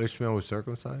said- Do you know Ishmael was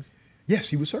circumcised? Yes,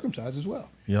 he was circumcised as well.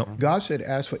 Yep. God said,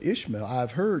 as for Ishmael, I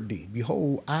have heard thee.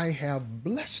 Behold, I have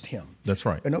blessed him. That's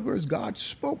right. In other words, God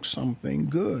spoke something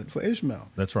good for Ishmael.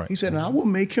 That's right. He said, and I will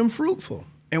make him fruitful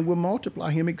and will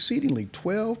multiply him exceedingly.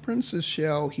 12 princes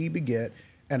shall he beget,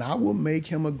 and I will make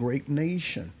him a great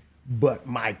nation. But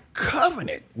my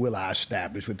covenant will I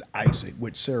establish with Isaac,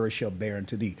 which Sarah shall bear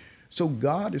unto thee. So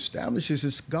God establishes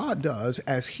this, God does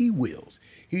as he wills.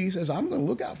 He says, I'm going to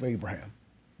look out for Abraham.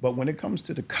 But when it comes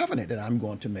to the covenant that I'm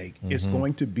going to make, it's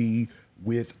going to be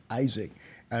with Isaac.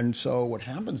 And so what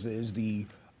happens is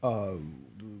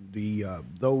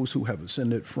those who have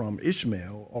ascended from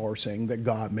Ishmael are saying that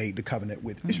God made the covenant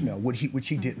with Ishmael, which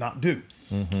he did not do.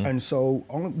 And so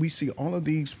we see all of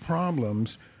these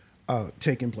problems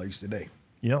taking place today.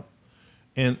 Yep.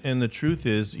 And the truth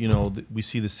is, we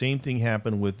see the same thing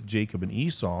happen with Jacob and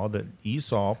Esau, that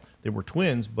Esau, they were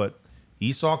twins, but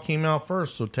Esau came out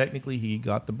first, so technically he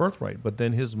got the birthright. But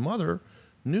then his mother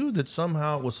knew that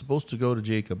somehow it was supposed to go to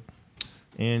Jacob.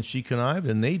 and she connived,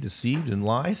 and they deceived and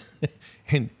lied.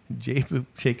 And Jacob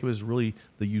is really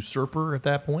the usurper at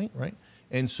that point, right?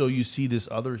 And so you see this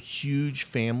other huge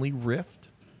family rift,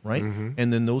 right?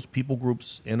 And then those people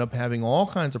groups end up having all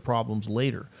kinds of problems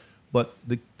later. But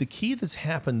the key that's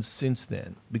happened since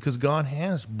then, because God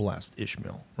has blessed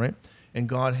Ishmael, right? And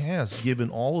God has given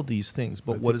all of these things.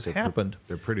 But what has happened...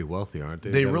 They're pretty wealthy, aren't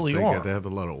they? They really are. They have a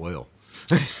lot of oil.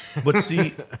 But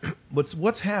see,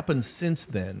 what's happened since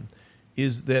then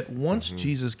is that once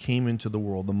Jesus came into the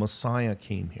world, the Messiah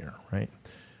came here, right?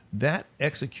 That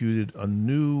executed a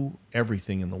new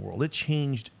everything in the world. It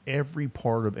changed every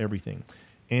part of everything.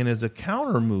 And as a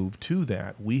counter move to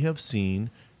that, we have seen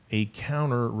a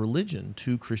counter religion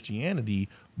to Christianity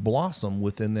blossom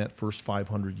within that first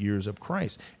 500 years of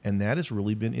Christ. And that has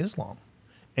really been Islam.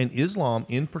 And Islam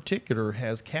in particular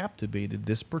has captivated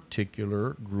this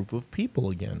particular group of people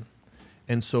again.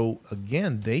 And so,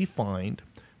 again, they find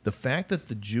the fact that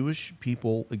the Jewish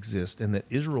people exist and that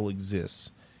Israel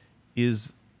exists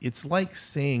it's like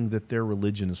saying that their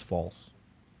religion is false.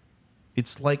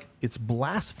 It's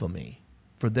blasphemy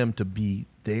for them to be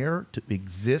there, to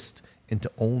exist, and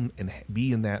to own and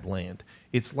be in that land.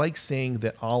 It's like saying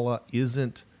that Allah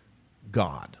isn't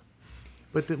God.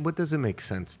 But what doesn't make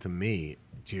sense to me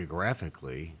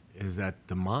geographically is that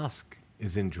the mosque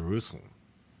is in Jerusalem.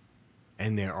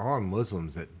 And there are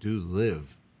Muslims that do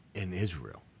live in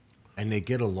Israel. And they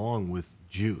get along with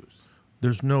Jews.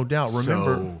 There's no doubt.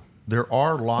 Remember, So- there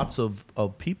are lots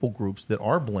of people groups that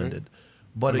are blended.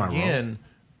 But Am I again, wrong?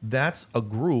 that's a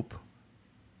group,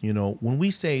 when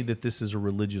we say that this is a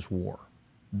religious war,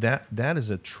 that is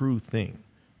a true thing,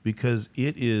 because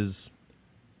it is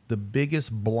the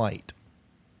biggest blight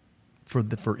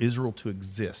for Israel to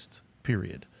exist,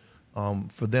 period,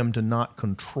 for them to not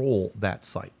control that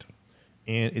site.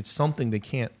 And it's something they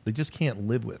just can't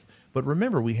live with. But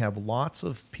remember, we have lots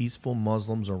of peaceful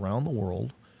Muslims around the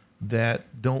world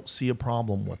that don't see a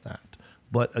problem with that.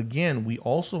 But again, we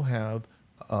also have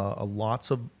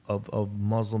lots of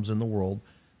Muslims in the world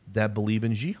that believe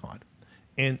in jihad.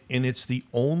 And it's the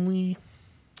only,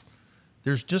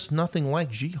 there's just nothing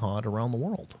like jihad around the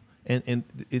world. And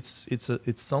it's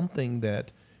something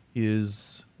that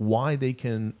is why they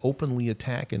can openly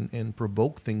attack and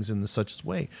provoke things in such a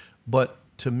way. But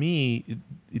to me,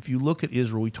 if you look at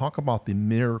Israel, we talk about the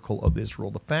miracle of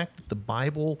Israel, the fact that the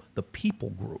Bible, the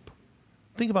people group,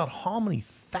 think about how many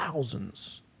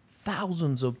thousands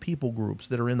of people groups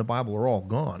that are in the Bible are all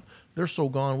gone. They're so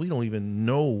gone we don't even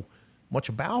know much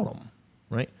about them,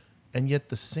 right? And yet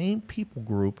the same people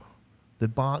group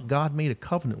that God made a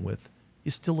covenant with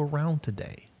is still around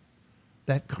today.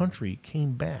 That country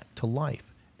came back to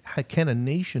life. Can a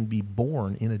nation be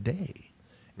born in a day?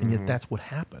 And yet that's what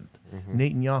happened.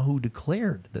 Netanyahu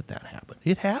declared that happened.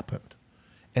 It happened.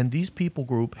 And these people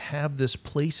group have this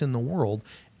place in the world,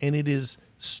 and it is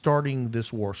starting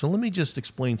this war. So let me just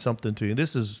explain something to you.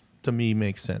 This is, to me,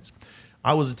 makes sense.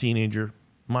 I was a teenager.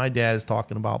 My dad is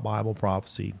talking about Bible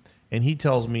prophecy, and he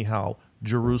tells me how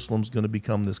Jerusalem's going to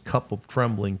become this cup of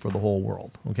trembling for the whole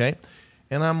world, okay?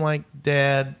 And I'm like,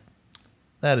 Dad,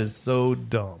 that is so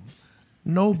dumb.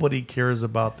 Nobody cares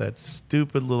about that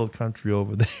stupid little country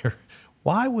over there.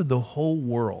 Why would the whole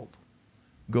world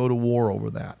go to war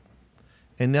over that?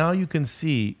 And now you can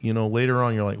see, later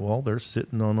on, you're like, well, they're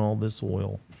sitting on all this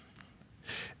oil.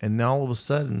 And now all of a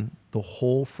sudden, the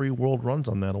whole free world runs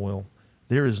on that oil.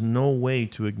 There is no way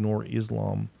to ignore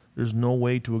Islam. There's no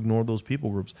way to ignore those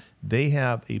people groups. They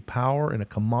have a power and a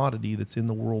commodity that's in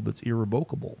the world that's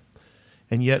irrevocable.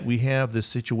 And yet we have this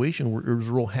situation where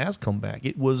Israel has come back.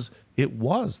 It was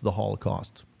the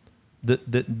Holocaust.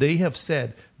 That they have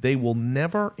said they will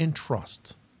never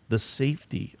entrust the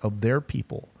safety of their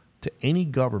people to any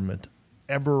government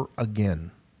ever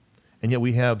again. And yet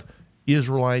we have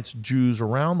Israelites, Jews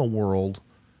around the world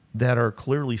that are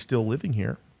clearly still living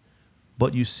here.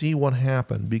 But you see what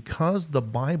happened. Because the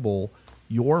Bible,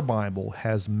 your Bible,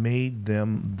 has made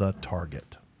them the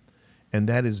target. And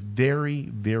that is very,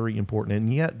 very important.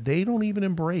 And yet they don't even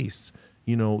embrace,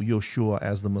 Yeshua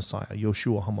as the Messiah,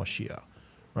 Yeshua HaMashiach,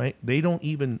 right? They don't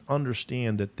even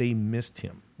understand that they missed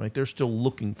him, right? They're still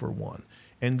looking for one.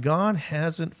 And God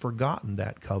hasn't forgotten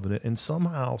that covenant. And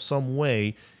somehow, some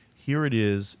way, here it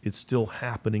is, it's still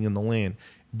happening in the land.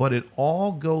 But it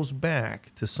all goes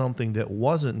back to something that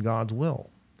wasn't God's will.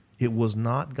 It was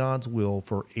not God's will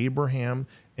for Abraham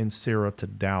and Sarah to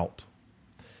doubt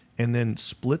and then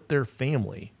split their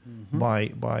family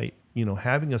by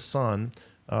having a son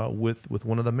with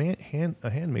one of the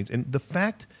handmaids. And the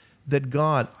fact that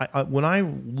God, when I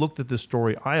looked at this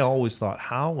story, I always thought,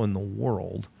 how in the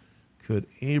world could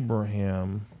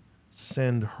Abraham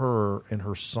send her and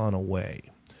her son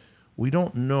away. We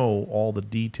don't know all the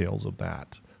details of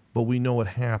that, but we know it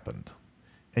happened.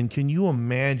 And can you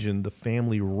imagine the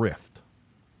family rift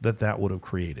that would have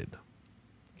created?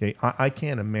 Okay, I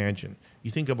can't imagine.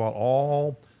 You think about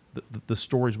all the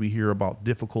stories we hear about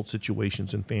difficult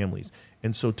situations in families.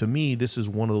 And so to me, this is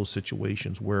one of those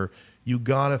situations where you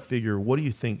got to figure, what do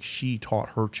you think she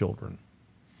taught her children?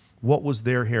 What was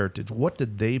their heritage? What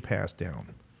did they pass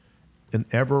down? An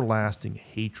everlasting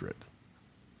hatred,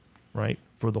 right,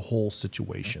 for the whole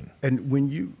situation. And when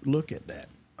you look at that,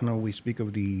 I know we speak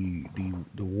of the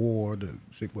war, the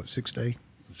 6 Day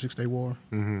War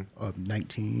of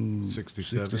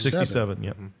 1967. 67,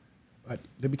 yeah. But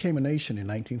they became a nation in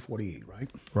 1948, right?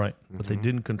 Right, but they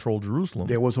didn't control Jerusalem.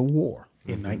 There was a war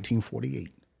in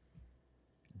 1948.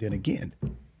 Then again,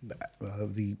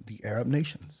 the Arab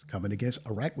nations coming against,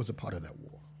 Iraq was a part of that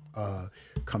war,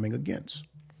 coming against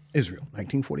Israel,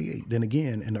 1948. Then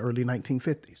again in the early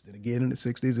 1950s. Then again in the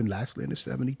 60s, and lastly in the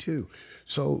 72.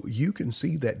 So you can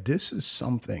see that this is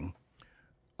something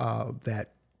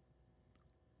that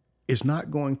is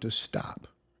not going to stop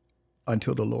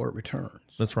until the Lord returns.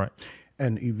 That's right.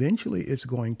 And eventually it's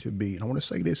going to be, and I want to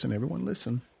say this, and everyone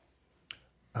listen,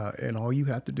 and all you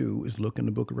have to do is look in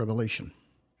the book of Revelation.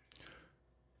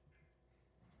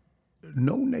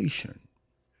 No nation,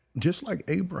 just like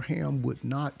Abraham would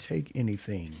not take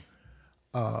anything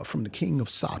from the king of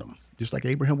Sodom, just like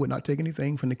Abraham would not take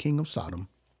anything from the king of Sodom,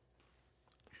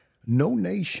 no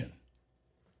nation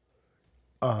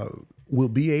will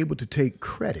be able to take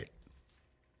credit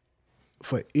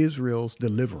for Israel's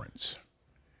deliverance.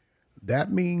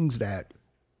 That means that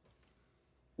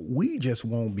we just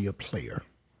won't be a player,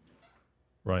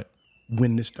 right,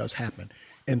 when this does happen.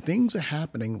 And things are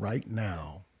happening right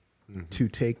now to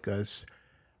take us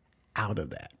out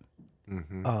of that.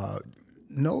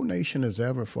 No nation has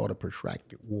ever fought a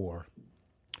protracted war,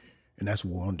 and that's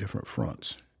war on different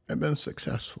fronts, and been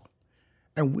successful.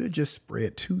 And we're just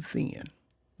spread too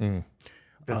thin.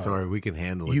 That's all right. We can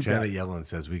handle it. Janet Yellen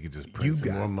says we could just print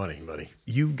some more money, buddy.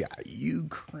 You got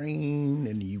Ukraine,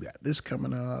 and you got this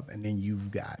coming up, and then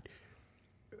you've got,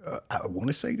 I want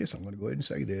to say this, I'm going to go ahead and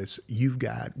say this. You've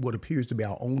got what appears to be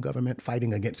our own government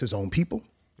fighting against its own people.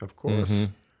 Of course.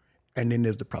 And then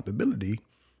there's the probability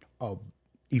of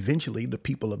eventually the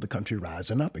people of the country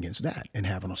rising up against that and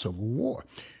having a civil war.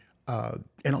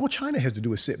 And all China has to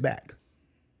do is sit back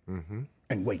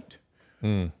and wait.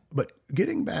 But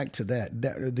getting back to that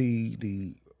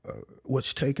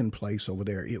what's taking place over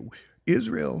there,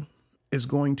 Israel is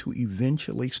going to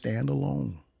eventually stand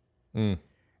alone, and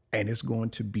it's going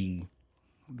to be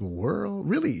the world.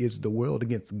 Really, is the world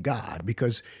against God,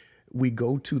 because we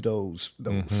go to those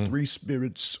three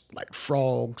spirits like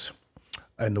frogs,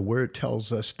 and the word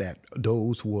tells us that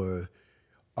those were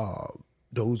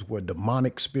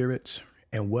demonic spirits,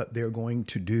 and what they're going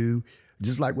to do,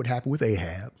 just like what happened with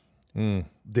Ahab.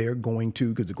 They're going to,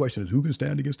 because the question is, who can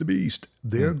stand against the beast?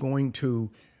 They're going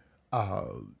to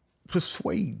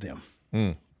persuade them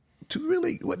to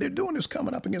really, what they're doing is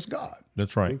coming up against God.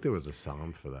 That's I right. think there was a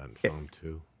psalm for that in Psalm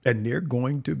 2. And they're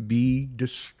going to be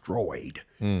destroyed.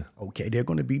 Okay, they're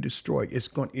going to be destroyed.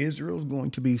 Israel's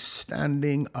going to be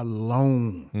standing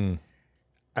alone.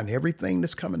 And everything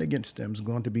that's coming against them is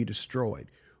going to be destroyed.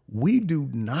 We do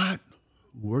not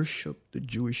worship the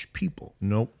Jewish people.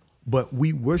 Nope. But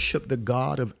we worship the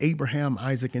God of Abraham,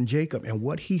 Isaac, and Jacob. And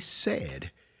what he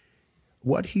said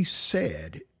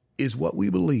is what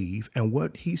we believe, and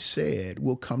what he said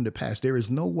will come to pass. There is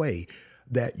no way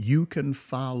that you can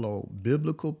follow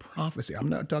biblical prophecy. I'm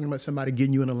not talking about somebody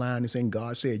getting you in a line and saying,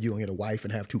 God said you're going to get a wife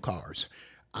and have 2 cars.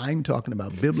 I'm talking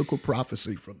about biblical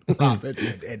prophecy from the prophets,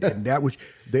 and that which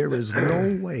there is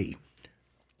no way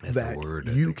that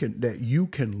you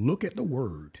can look at the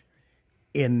word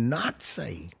and not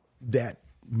say that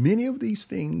many of these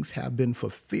things have been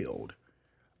fulfilled,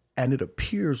 and it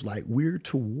appears like we're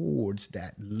towards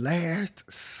that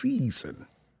last season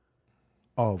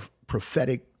of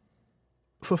prophetic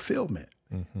fulfillment.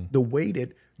 The way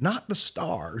that, not the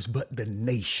stars, but the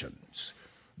nations,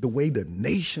 the way the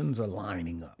nations are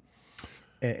lining up.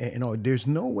 And there's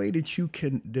no way that you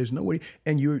can, there's no way,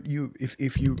 and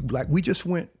if you, like, we just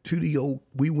went to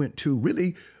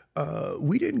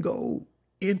we didn't go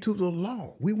into the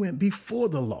law. We went before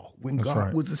the law when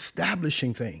God was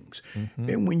establishing things.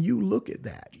 And when you look at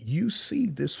that, you see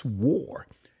this war,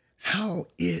 how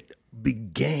it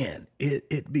began.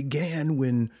 It began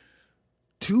when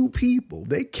 2 people,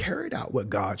 they carried out what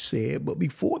God said, but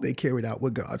before they carried out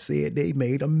what God said, they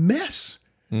made a mess.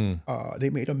 They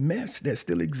made a mess that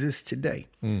still exists today.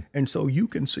 And so you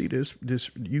can see this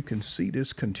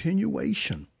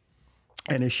continuation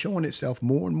And it's showing itself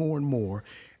more and more and more.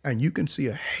 And you can see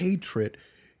a hatred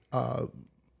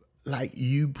like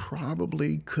you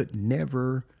probably could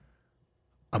never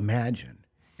imagine.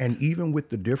 And even with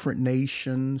the different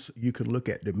nations, you could look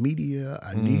at the media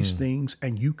and these things,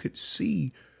 and you could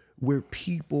see where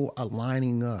people are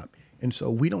lining up. And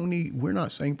so we're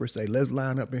not saying per se, let's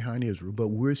line up behind Israel, but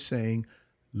we're saying,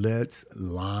 let's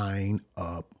line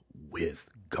up with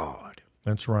God.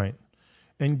 That's right.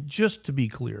 And just to be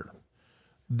clear,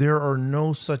 there are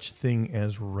no such thing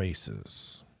as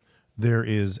races. There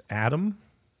is Adam,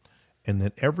 and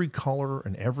then every color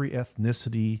and every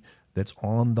ethnicity that's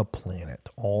on the planet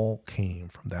all came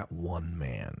from that one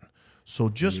man. So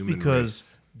just Human because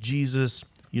race. Jesus,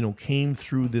 came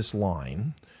through this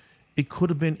line, it could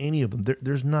have been any of them.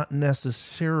 There's not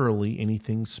necessarily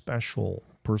anything special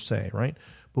per se, right?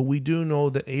 But we do know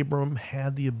that Abram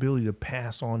had the ability to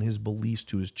pass on his beliefs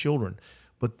to his children.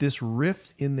 But this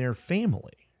rift in their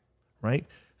family, right?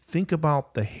 Think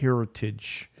about the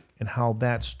heritage and how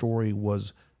that story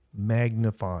was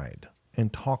magnified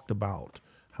and talked about,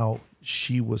 how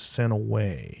she was sent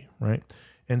away, right?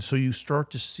 And so you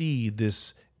start to see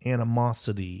this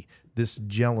animosity, this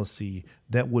jealousy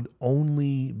that would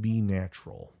only be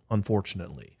natural,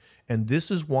 unfortunately. And this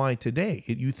is why today,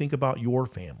 you think about your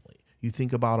family, you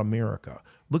think about America.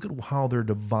 Look at how they're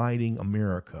dividing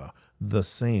America the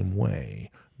same way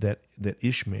that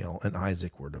Ishmael and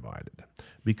Isaac were divided,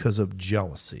 because of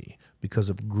jealousy, because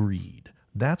of greed.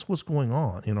 That's what's going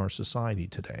on in our society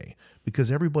today,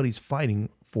 because everybody's fighting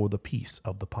for the piece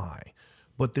of the pie.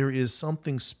 But there is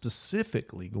something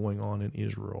specifically going on in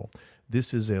Israel.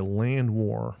 This is a land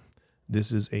war.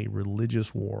 This is a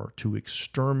religious war to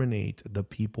exterminate the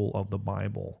people of the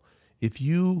Bible. If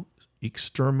you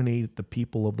exterminate the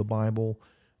people of the Bible,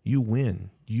 you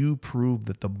win. You prove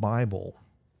that the Bible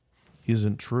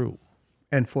isn't true.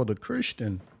 And for the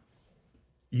Christian,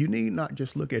 you need not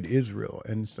just look at Israel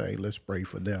and say, let's pray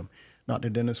for them. Dr.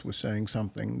 Dennis was saying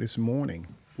something this morning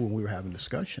when we were having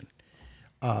discussion.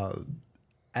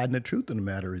 And the truth of the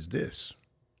matter is this.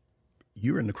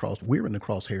 We're in the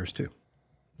crosshairs too.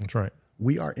 That's right.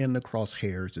 We are in the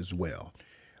crosshairs as well.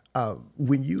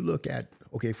 When you look at,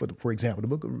 for example, the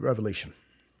book of Revelation,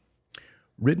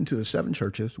 written to the 7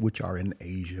 churches which are in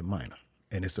Asia Minor,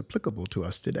 and it's applicable to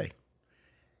us today.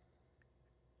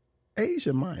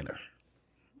 Asia Minor,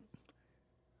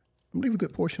 I believe a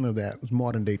good portion of that was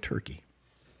modern day Turkey.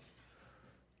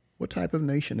 What type of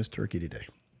nation is Turkey today?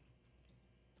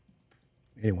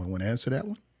 Anyone want to answer that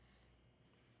one?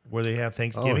 Where they have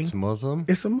Thanksgiving? Oh, it's Muslim?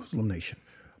 It's a Muslim nation.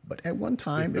 But at one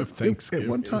time, they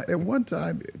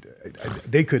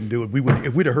couldn't do it.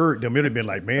 If we'd have heard them, it'd have been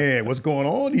like, man, what's going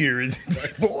on here?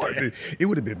 Boy, it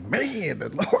would have been, man, the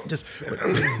Lord just.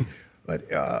 But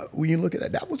when you look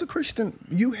at that was a Christian.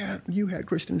 You had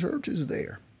Christian churches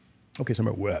there. Okay,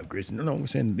 somebody, well, Christian. No, I'm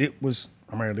saying it was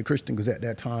primarily Christian, because at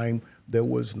that time there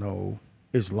was no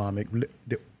Islamic.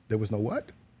 There was no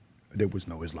what? There was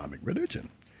no Islamic religion.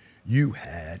 You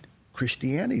had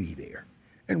Christianity there.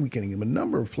 And we can give a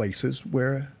number of places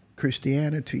where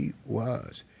Christianity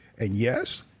was. And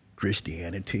yes,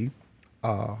 Christianity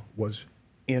was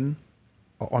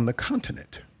on the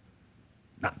continent,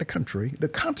 not the country, the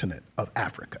continent of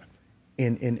Africa,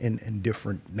 in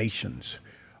different nations.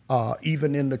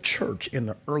 Even in the church, in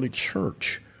the early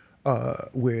church,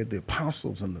 where the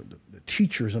apostles and the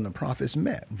teachers and the prophets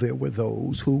met, there were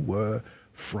those who were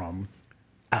from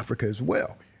Africa as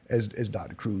well. As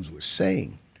Dr. Cruz was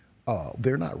saying,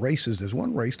 they're not races. There's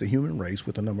one race, the human race,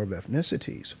 with a number of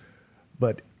ethnicities.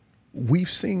 But we've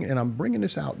seen, and I'm bringing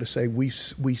this out to say, we've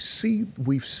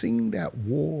seen that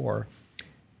war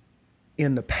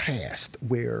in the past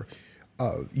where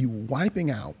you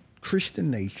wiping out Christian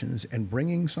nations and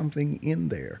bringing something in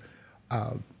there.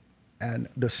 And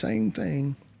the same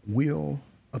thing will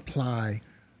apply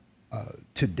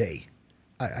today.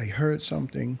 I heard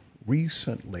something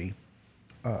recently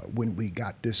when we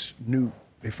got this new,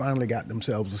 they finally got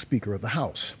themselves a Speaker of the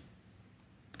House.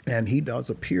 And he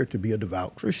does appear to be a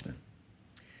devout Christian.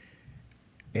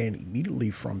 And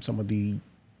immediately from some of the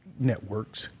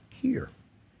networks here,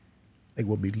 they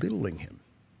were belittling him.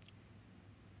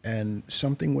 And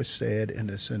something was said in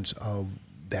the sense of,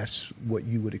 that's what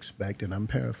you would expect, and I'm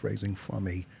paraphrasing, from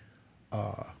a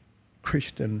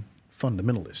Christian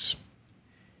fundamentalist.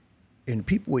 And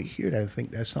people would hear that and think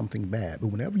that's something bad. But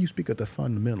whenever you speak of the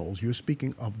fundamentals, you're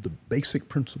speaking of the basic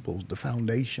principles, the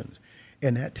foundations.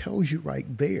 And that tells you right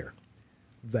there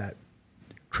that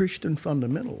Christian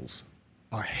fundamentals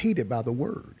are hated by the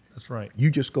word. That's right.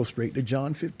 You just go straight to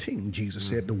John 15. Jesus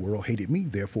said, the world hated me,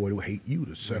 therefore it will hate you.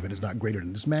 The servant is not greater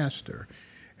than his master.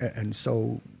 And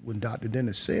so when Dr.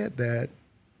 Dennis said that,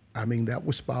 I mean, that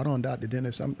was spot on, Dr.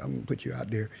 Dennis. I'm going to put you out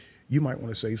there. You might want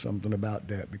to say something about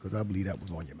that because I believe that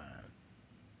was on your mind.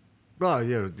 Well,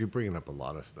 yeah, you're bringing up a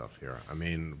lot of stuff here. I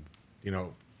mean,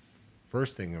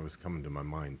 first thing that was coming to my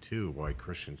mind too, why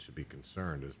Christians should be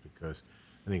concerned, is because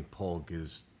I think Paul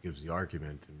gives the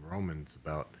argument in Romans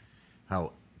about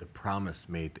how the promise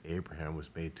made to Abraham was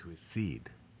made to his seed,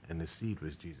 and the seed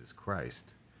was Jesus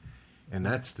Christ, and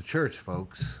that's the church,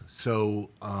 folks. So,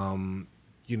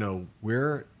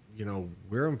 we're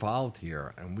involved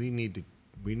here, and we need to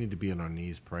be on our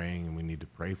knees praying, and we need to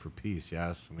pray for peace.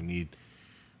 Yes, we need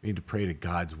to pray that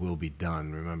God's will be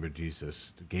done. Remember,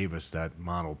 Jesus gave us that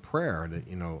model prayer that,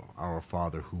 our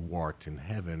Father who art in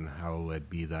heaven, hallowed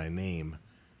be thy name.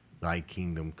 Thy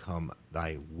kingdom come,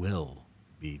 thy will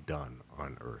be done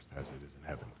on earth as it is in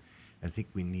heaven. I think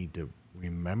we need to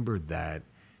remember that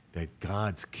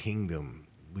God's kingdom,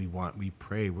 we're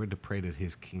to pray that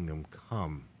his kingdom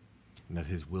come and that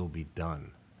his will be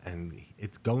done. And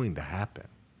it's going to happen.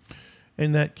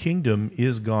 And that kingdom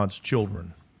is God's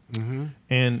children. Mm-hmm.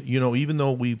 And, even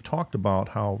though we've talked about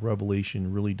how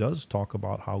Revelation really does talk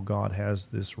about how God has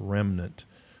this remnant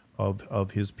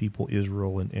of his people,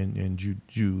 Israel and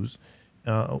Jews,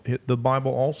 the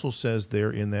Bible also says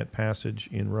there in that passage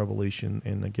in Revelation,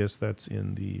 and I guess that's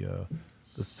in the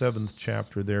 7th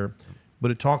chapter there,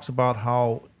 but it talks about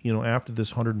how, after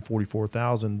this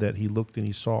 144,000, that he looked and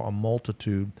he saw a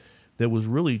multitude that was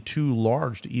really too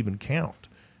large to even count.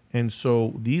 And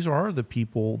so these are the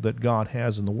people that God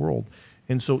has in the world.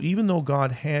 And so even though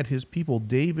God had his people,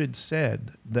 David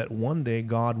said that one day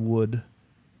God would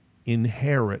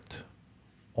inherit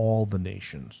all the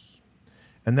nations.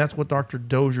 And that's what Dr.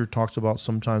 Dozier talks about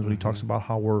sometimes when he talks about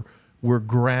how we're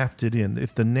grafted in.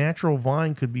 If the natural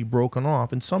vine could be broken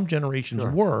off, and some generations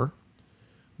were,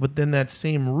 but then that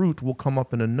same root will come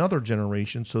up in another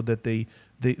generation so that they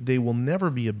will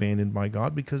never be abandoned by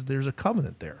God because there's a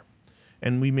covenant there.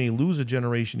 And we may lose a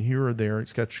generation here or there, et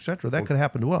cetera, et cetera. That could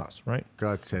happen to us, right?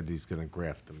 God said he's going to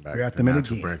graft them back. Graft them in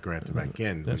again. Graft them back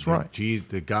in. That's right.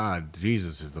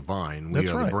 Jesus is the vine. We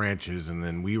are the branches, and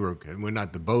then we're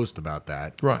not to boast about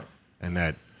that. Right. And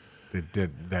that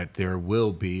there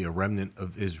will be a remnant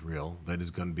of Israel that is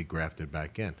going to be grafted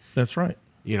back in. That's right.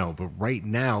 But right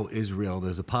now, Israel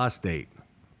is apostate.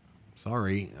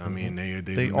 Sorry, I mean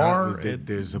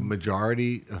there's a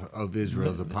majority of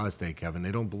Israel's apostate, Kevin. They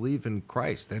don't believe in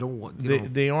Christ. They don't want.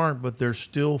 They aren't, but they're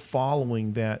still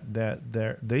following that.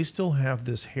 They still have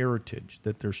this heritage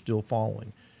that they're still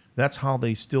following. That's how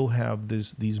they still have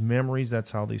these memories.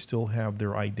 That's how they still have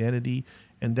their identity,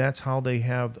 and that's how they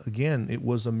have. Again,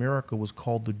 America was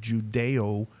called the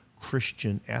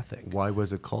Judeo-Christian ethic. Why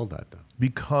was it called that, though?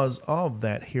 Because of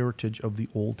that heritage of the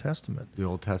Old Testament. The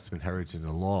Old Testament heritage and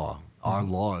the law. Our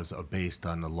laws are based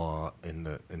on the law in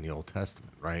the Old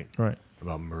Testament, right? Right.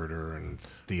 About murder and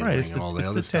stealing and all the other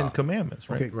stuff. It's the 10 Commandments,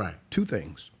 right? Okay, right. Two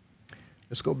things.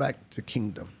 Let's go back to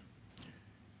kingdom.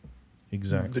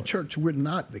 Exactly. The church, we're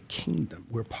not the kingdom.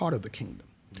 We're part of the kingdom.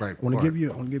 Right. I want to give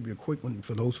you a quick one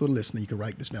for those who are listening. You can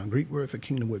write this down. Greek word for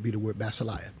kingdom would be the word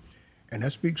basileia, and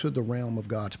that speaks of the realm of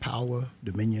God's power,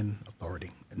 dominion,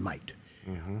 authority, and might.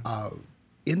 Mm-hmm.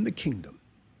 In the kingdom,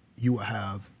 you will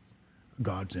have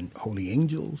God's and holy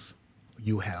angels.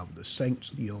 You have the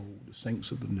saints of the old, the saints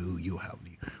of the new. You have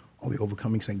all the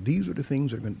overcoming saints. These are the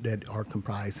things that are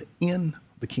comprised in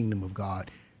the kingdom of God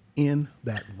in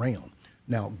that realm.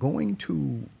 Now, going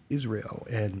to Israel,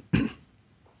 and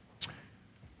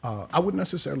I wouldn't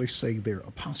necessarily say they're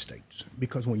apostates,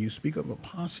 because when you speak of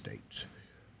apostates,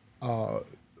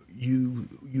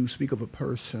 you speak of a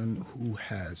person who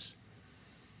has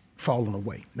fallen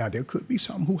away. Now, there could be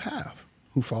some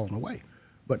who've fallen away,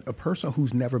 but a person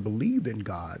who's never believed in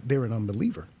God, they're an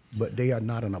unbeliever, but they are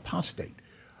not an apostate.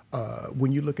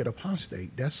 When you look at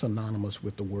apostate, that's synonymous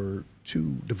with the word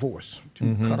to divorce,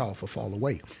 to cut off or fall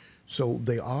away. So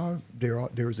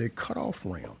there's a cutoff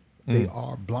realm. They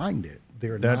are blinded.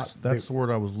 That's the word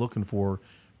I was looking for,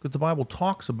 because the Bible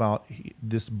talks about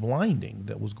this blinding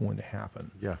that was going to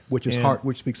happen. Yes.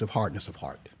 Which speaks of hardness of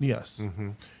heart. Yes. Mm-hmm.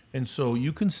 And so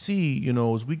you can see,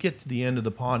 as we get to the end of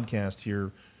the podcast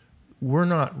here, we're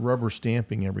not rubber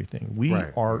stamping everything.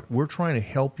 We're trying to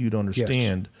help you to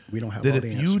understand we don't have that all the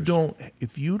answers.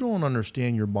 If you don't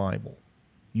understand your Bible,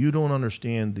 you don't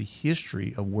understand the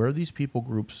history of where these people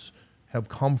groups have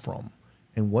come from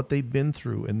and what they've been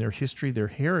through and their history, their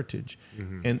heritage.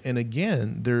 Mm-hmm. And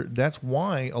again, that's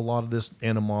why a lot of this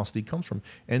animosity comes from.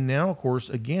 And now, of course,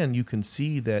 again, you can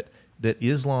see that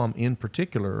Islam in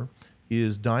particular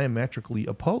is diametrically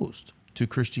opposed to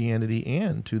Christianity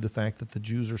and to the fact that the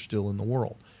Jews are still in the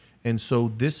world. And so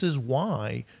this is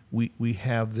why we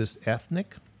have this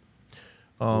ethnic,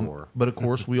 but of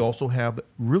course we also have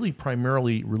really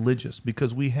primarily religious,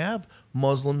 because we have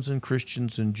Muslims and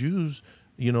Christians and Jews.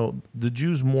 The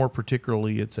Jews more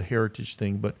particularly, it's a heritage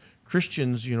thing, but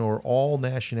Christians, are all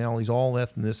nationalities, all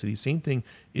ethnicities. Same thing,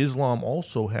 Islam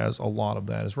also has a lot of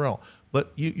that as well.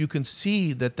 But you can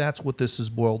see that that's what this is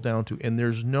boiled down to. And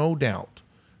there's no doubt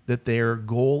that their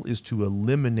goal is to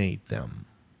eliminate them,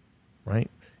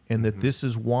 right? And that this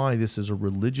is why this is a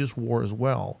religious war as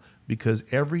well, because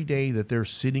every day that they're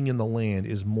sitting in the land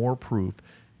is more proof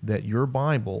that your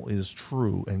Bible is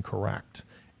true and correct.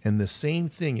 And the same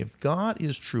thing, if God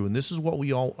is true, and this is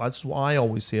that's what I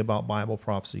always say about Bible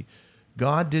prophecy.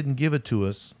 God didn't give it to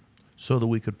us so that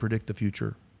we could predict the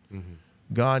future. Mm-hmm.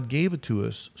 God gave it to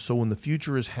us so when the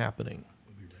future is happening,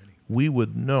 we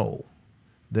would know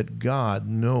that God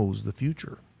knows the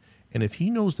future. And if he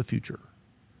knows the future,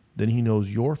 then he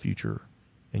knows your future,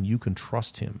 and you can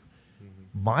trust him.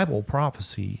 Mm-hmm. Bible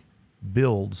prophecy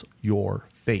builds your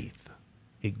faith.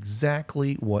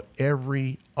 Exactly what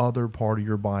every other part of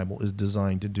your Bible is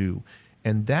designed to do.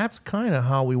 And that's kind of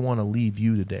how we want to leave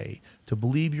you today, to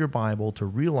believe your Bible, to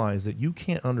realize that you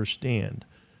can't understand.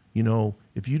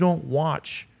 If you don't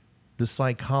watch the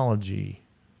psychology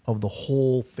of the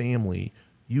whole family,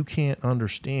 you can't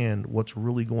understand what's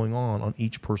really going on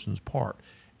each person's part.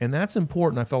 And that's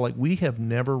important. I felt like we have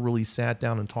never really sat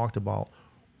down and talked about,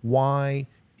 why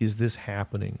is this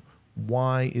happening?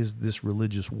 Why is this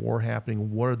religious war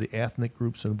happening? What are the ethnic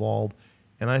groups involved?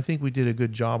 And I think we did a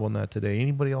good job on that today.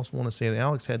 Anybody else want to say it?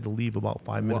 Alex had to leave about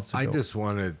 5 minutes ago. I just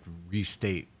want to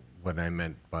restate what I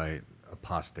meant by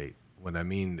apostate. What I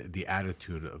mean, the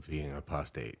attitude of being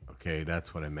apostate. Okay,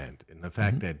 that's what I meant. And the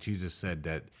fact that Jesus said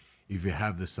that if you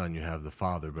have the Son, you have the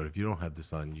Father. But if you don't have the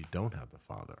Son, you don't have the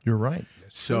Father. You're right.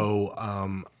 So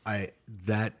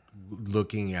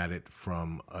looking at it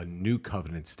from a new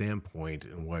covenant standpoint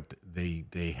and what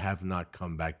they have not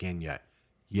come back in yet.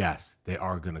 Yes, they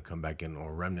are going to come back in,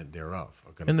 or remnant thereof.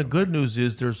 And the good news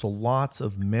is there's lots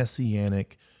of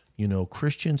messianic,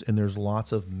 Christians, and there's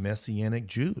lots of messianic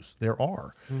Jews. There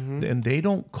are. Mm-hmm. And they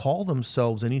don't call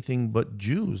themselves anything but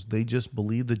Jews. They just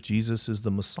believe that Jesus is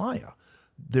the Messiah.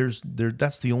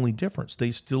 That's the only difference.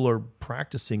 They still are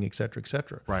practicing, et cetera, et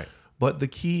cetera. Right. But the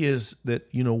key is that,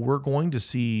 we're going to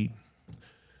see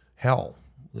hell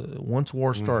once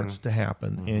war starts to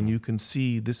happen, and you can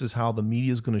see this is how the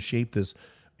media is going to shape this.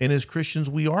 And as Christians,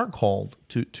 we are called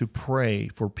to pray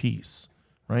for peace,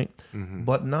 right? Mm-hmm.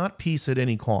 But not peace at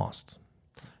any cost.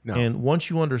 No. And once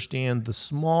you understand the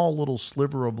small little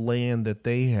sliver of land that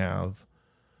they have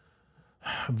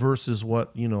versus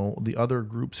what, the other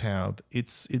groups have,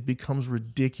 it becomes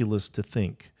ridiculous to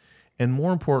think. And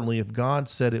more importantly, if God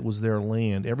said it was their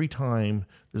land, every time,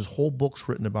 there's whole books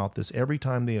written about this, every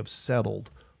time they have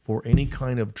settled for any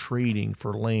kind of trading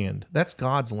for land, that's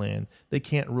God's land. They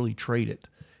can't really trade it.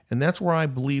 And that's where I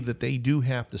believe that they do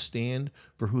have to stand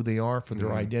for who they are, for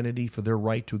their identity, for their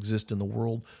right to exist in the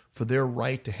world, for their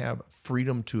right to have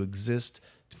freedom to exist,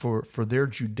 for their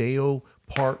Judeo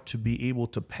part to be able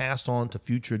to pass on to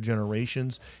future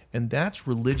generations. And that's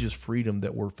religious freedom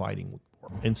that we're fighting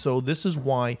for. And so this is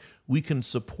why we can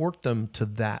support them to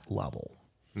that level.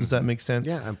 Does that make sense?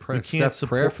 Yeah, and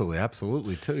prayerfully,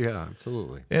 absolutely, too. Yeah,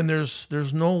 absolutely. And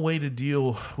there's no way to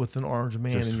deal with an orange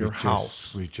man in your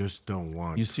house. We just don't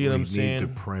want. You see what I'm saying? We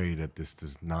need to pray that this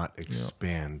does not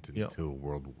expand into a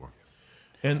world war.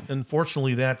 And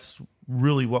unfortunately, that's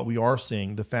really what we are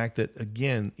seeing. The fact that,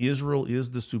 again, Israel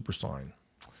is the super sign.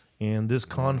 And this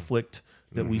conflict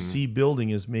that we see building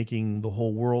is making the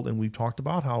whole world. And we've talked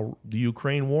about how the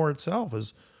Ukraine war itself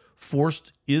has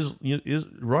forced is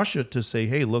Russia to say,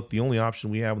 hey, look, the only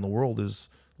option we have in the world is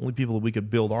only people that we could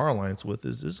build our alliance with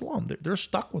is Islam. They're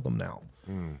stuck with them now.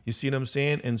 You see what I'm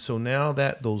saying? And so now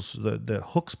that the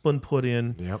hook's been put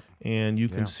in, and you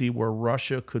can see where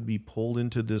Russia could be pulled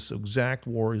into this exact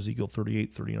war Ezekiel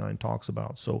 38-39 talks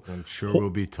about. So I'm sure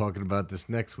we'll be talking about this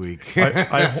next week.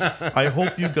 I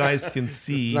hope you guys can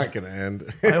see. It's not going to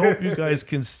end. I hope you guys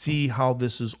can see how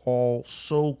this is all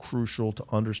so crucial to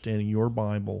understanding your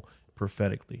Bible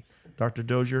prophetically. Dr.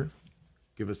 Dozier?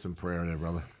 Give us some prayer there,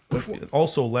 brother.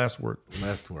 Also, last word.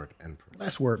 Last word and prayer.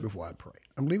 Last word before I pray.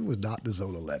 I believe it was Dr.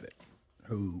 Zola Levitt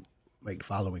who made the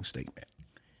following statement.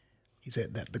 He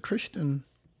said that the Christian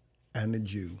and the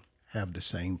Jew have the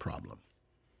same problem.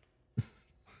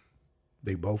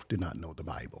 They both do not know the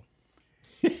Bible.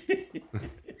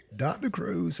 Dr.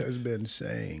 Cruz has been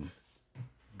saying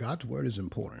God's word is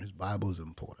important. His Bible is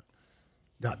important.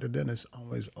 Dr. Dennis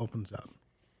always opens up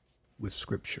with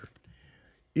scripture.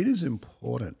 It is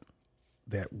important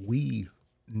that we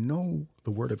know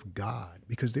the Word of God,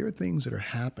 because there are things that are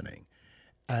happening,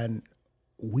 and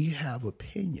we have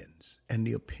opinions, and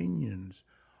the opinions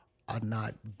are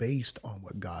not based on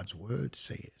what God's Word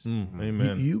says.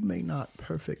 Amen. You may not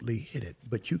perfectly hit it,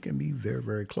 but you can be very,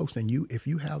 very close. And if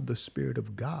you have the Spirit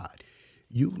of God,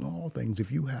 you know all things.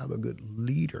 If you have a good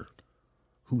leader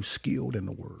who's skilled in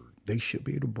the Word, they should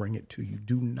be able to bring it to you.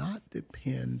 Do not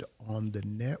depend on the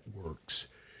networks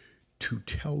to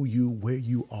tell you where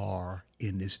you are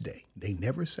in this day. They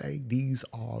never say these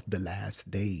are the last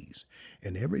days.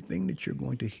 And everything that you're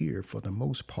going to hear, for the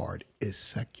most part, is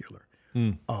secular.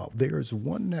 There's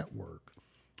one network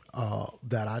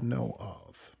that I know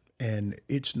of, and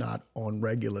it's not on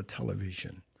regular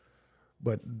television,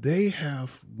 but they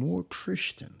have more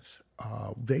Christians.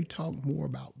 They talk more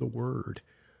about the Word.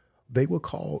 They will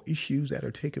call issues that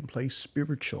are taking place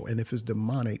spiritual, and if it's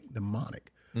demonic,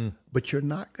 demonic. But you're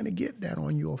not going to get that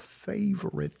on your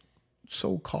favorite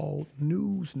so-called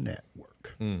news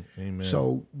network. Amen.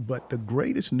 So, but the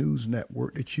greatest news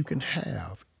network that you can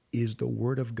have is the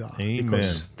Word of God. Amen.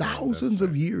 Because thousands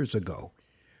of years ago,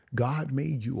 God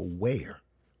made you aware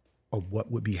of what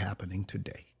would be happening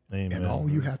today. Amen. And all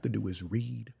you have to do is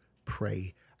read,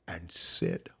 pray, and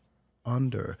sit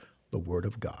under the Word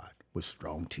of God with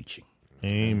strong teaching.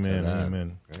 Amen.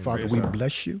 Amen. Father, we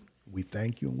bless you. We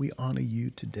thank you and we honor you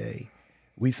today.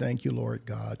 We thank you, Lord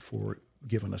God, for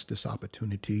giving us this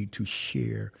opportunity to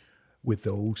share with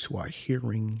those who are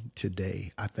hearing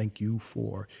today. I thank you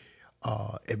for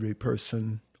every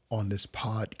person on this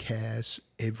podcast,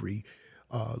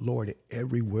 Lord,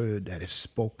 every word that is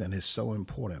spoken is so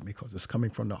important because it's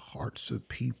coming from the hearts of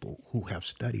people who have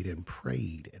studied and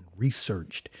prayed and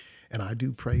researched. And I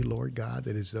do pray, Lord God,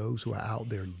 that as those who are out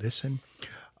there listen,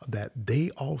 that they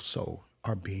also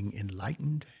are being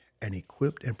enlightened and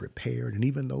equipped and prepared, and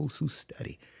even those who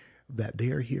study, that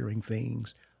they're hearing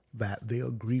things that they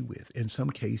agree with. In some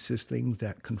cases, things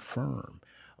that confirm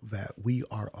that we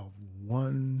are of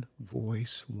one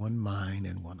voice, one mind,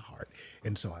 and one heart.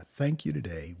 And so I thank you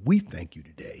today. We thank you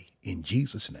today. In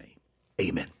Jesus' name,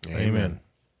 amen. Amen.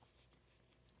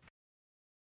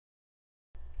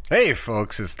 Hey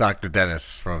folks, it's Dr.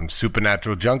 Dennis from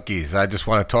Supernatural Junkies. I just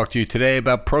want to talk to you today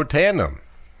about Protandim.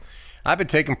 I've been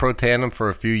taking Protandim for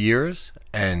a few years,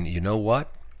 and you know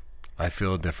what? I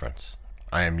feel a difference.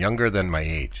 I am younger than my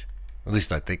age. At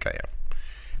least I think I am.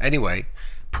 Anyway,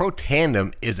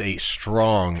 Protandim is a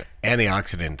strong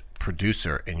antioxidant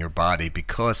producer in your body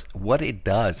because what it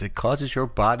does, it causes your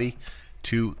body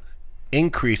to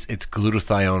increase its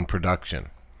glutathione production.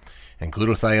 And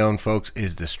glutathione, folks,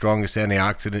 is the strongest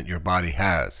antioxidant your body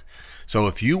has. So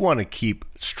if you want to keep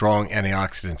strong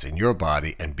antioxidants in your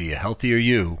body and be a healthier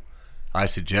you, I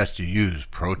suggest you use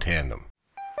Protandim.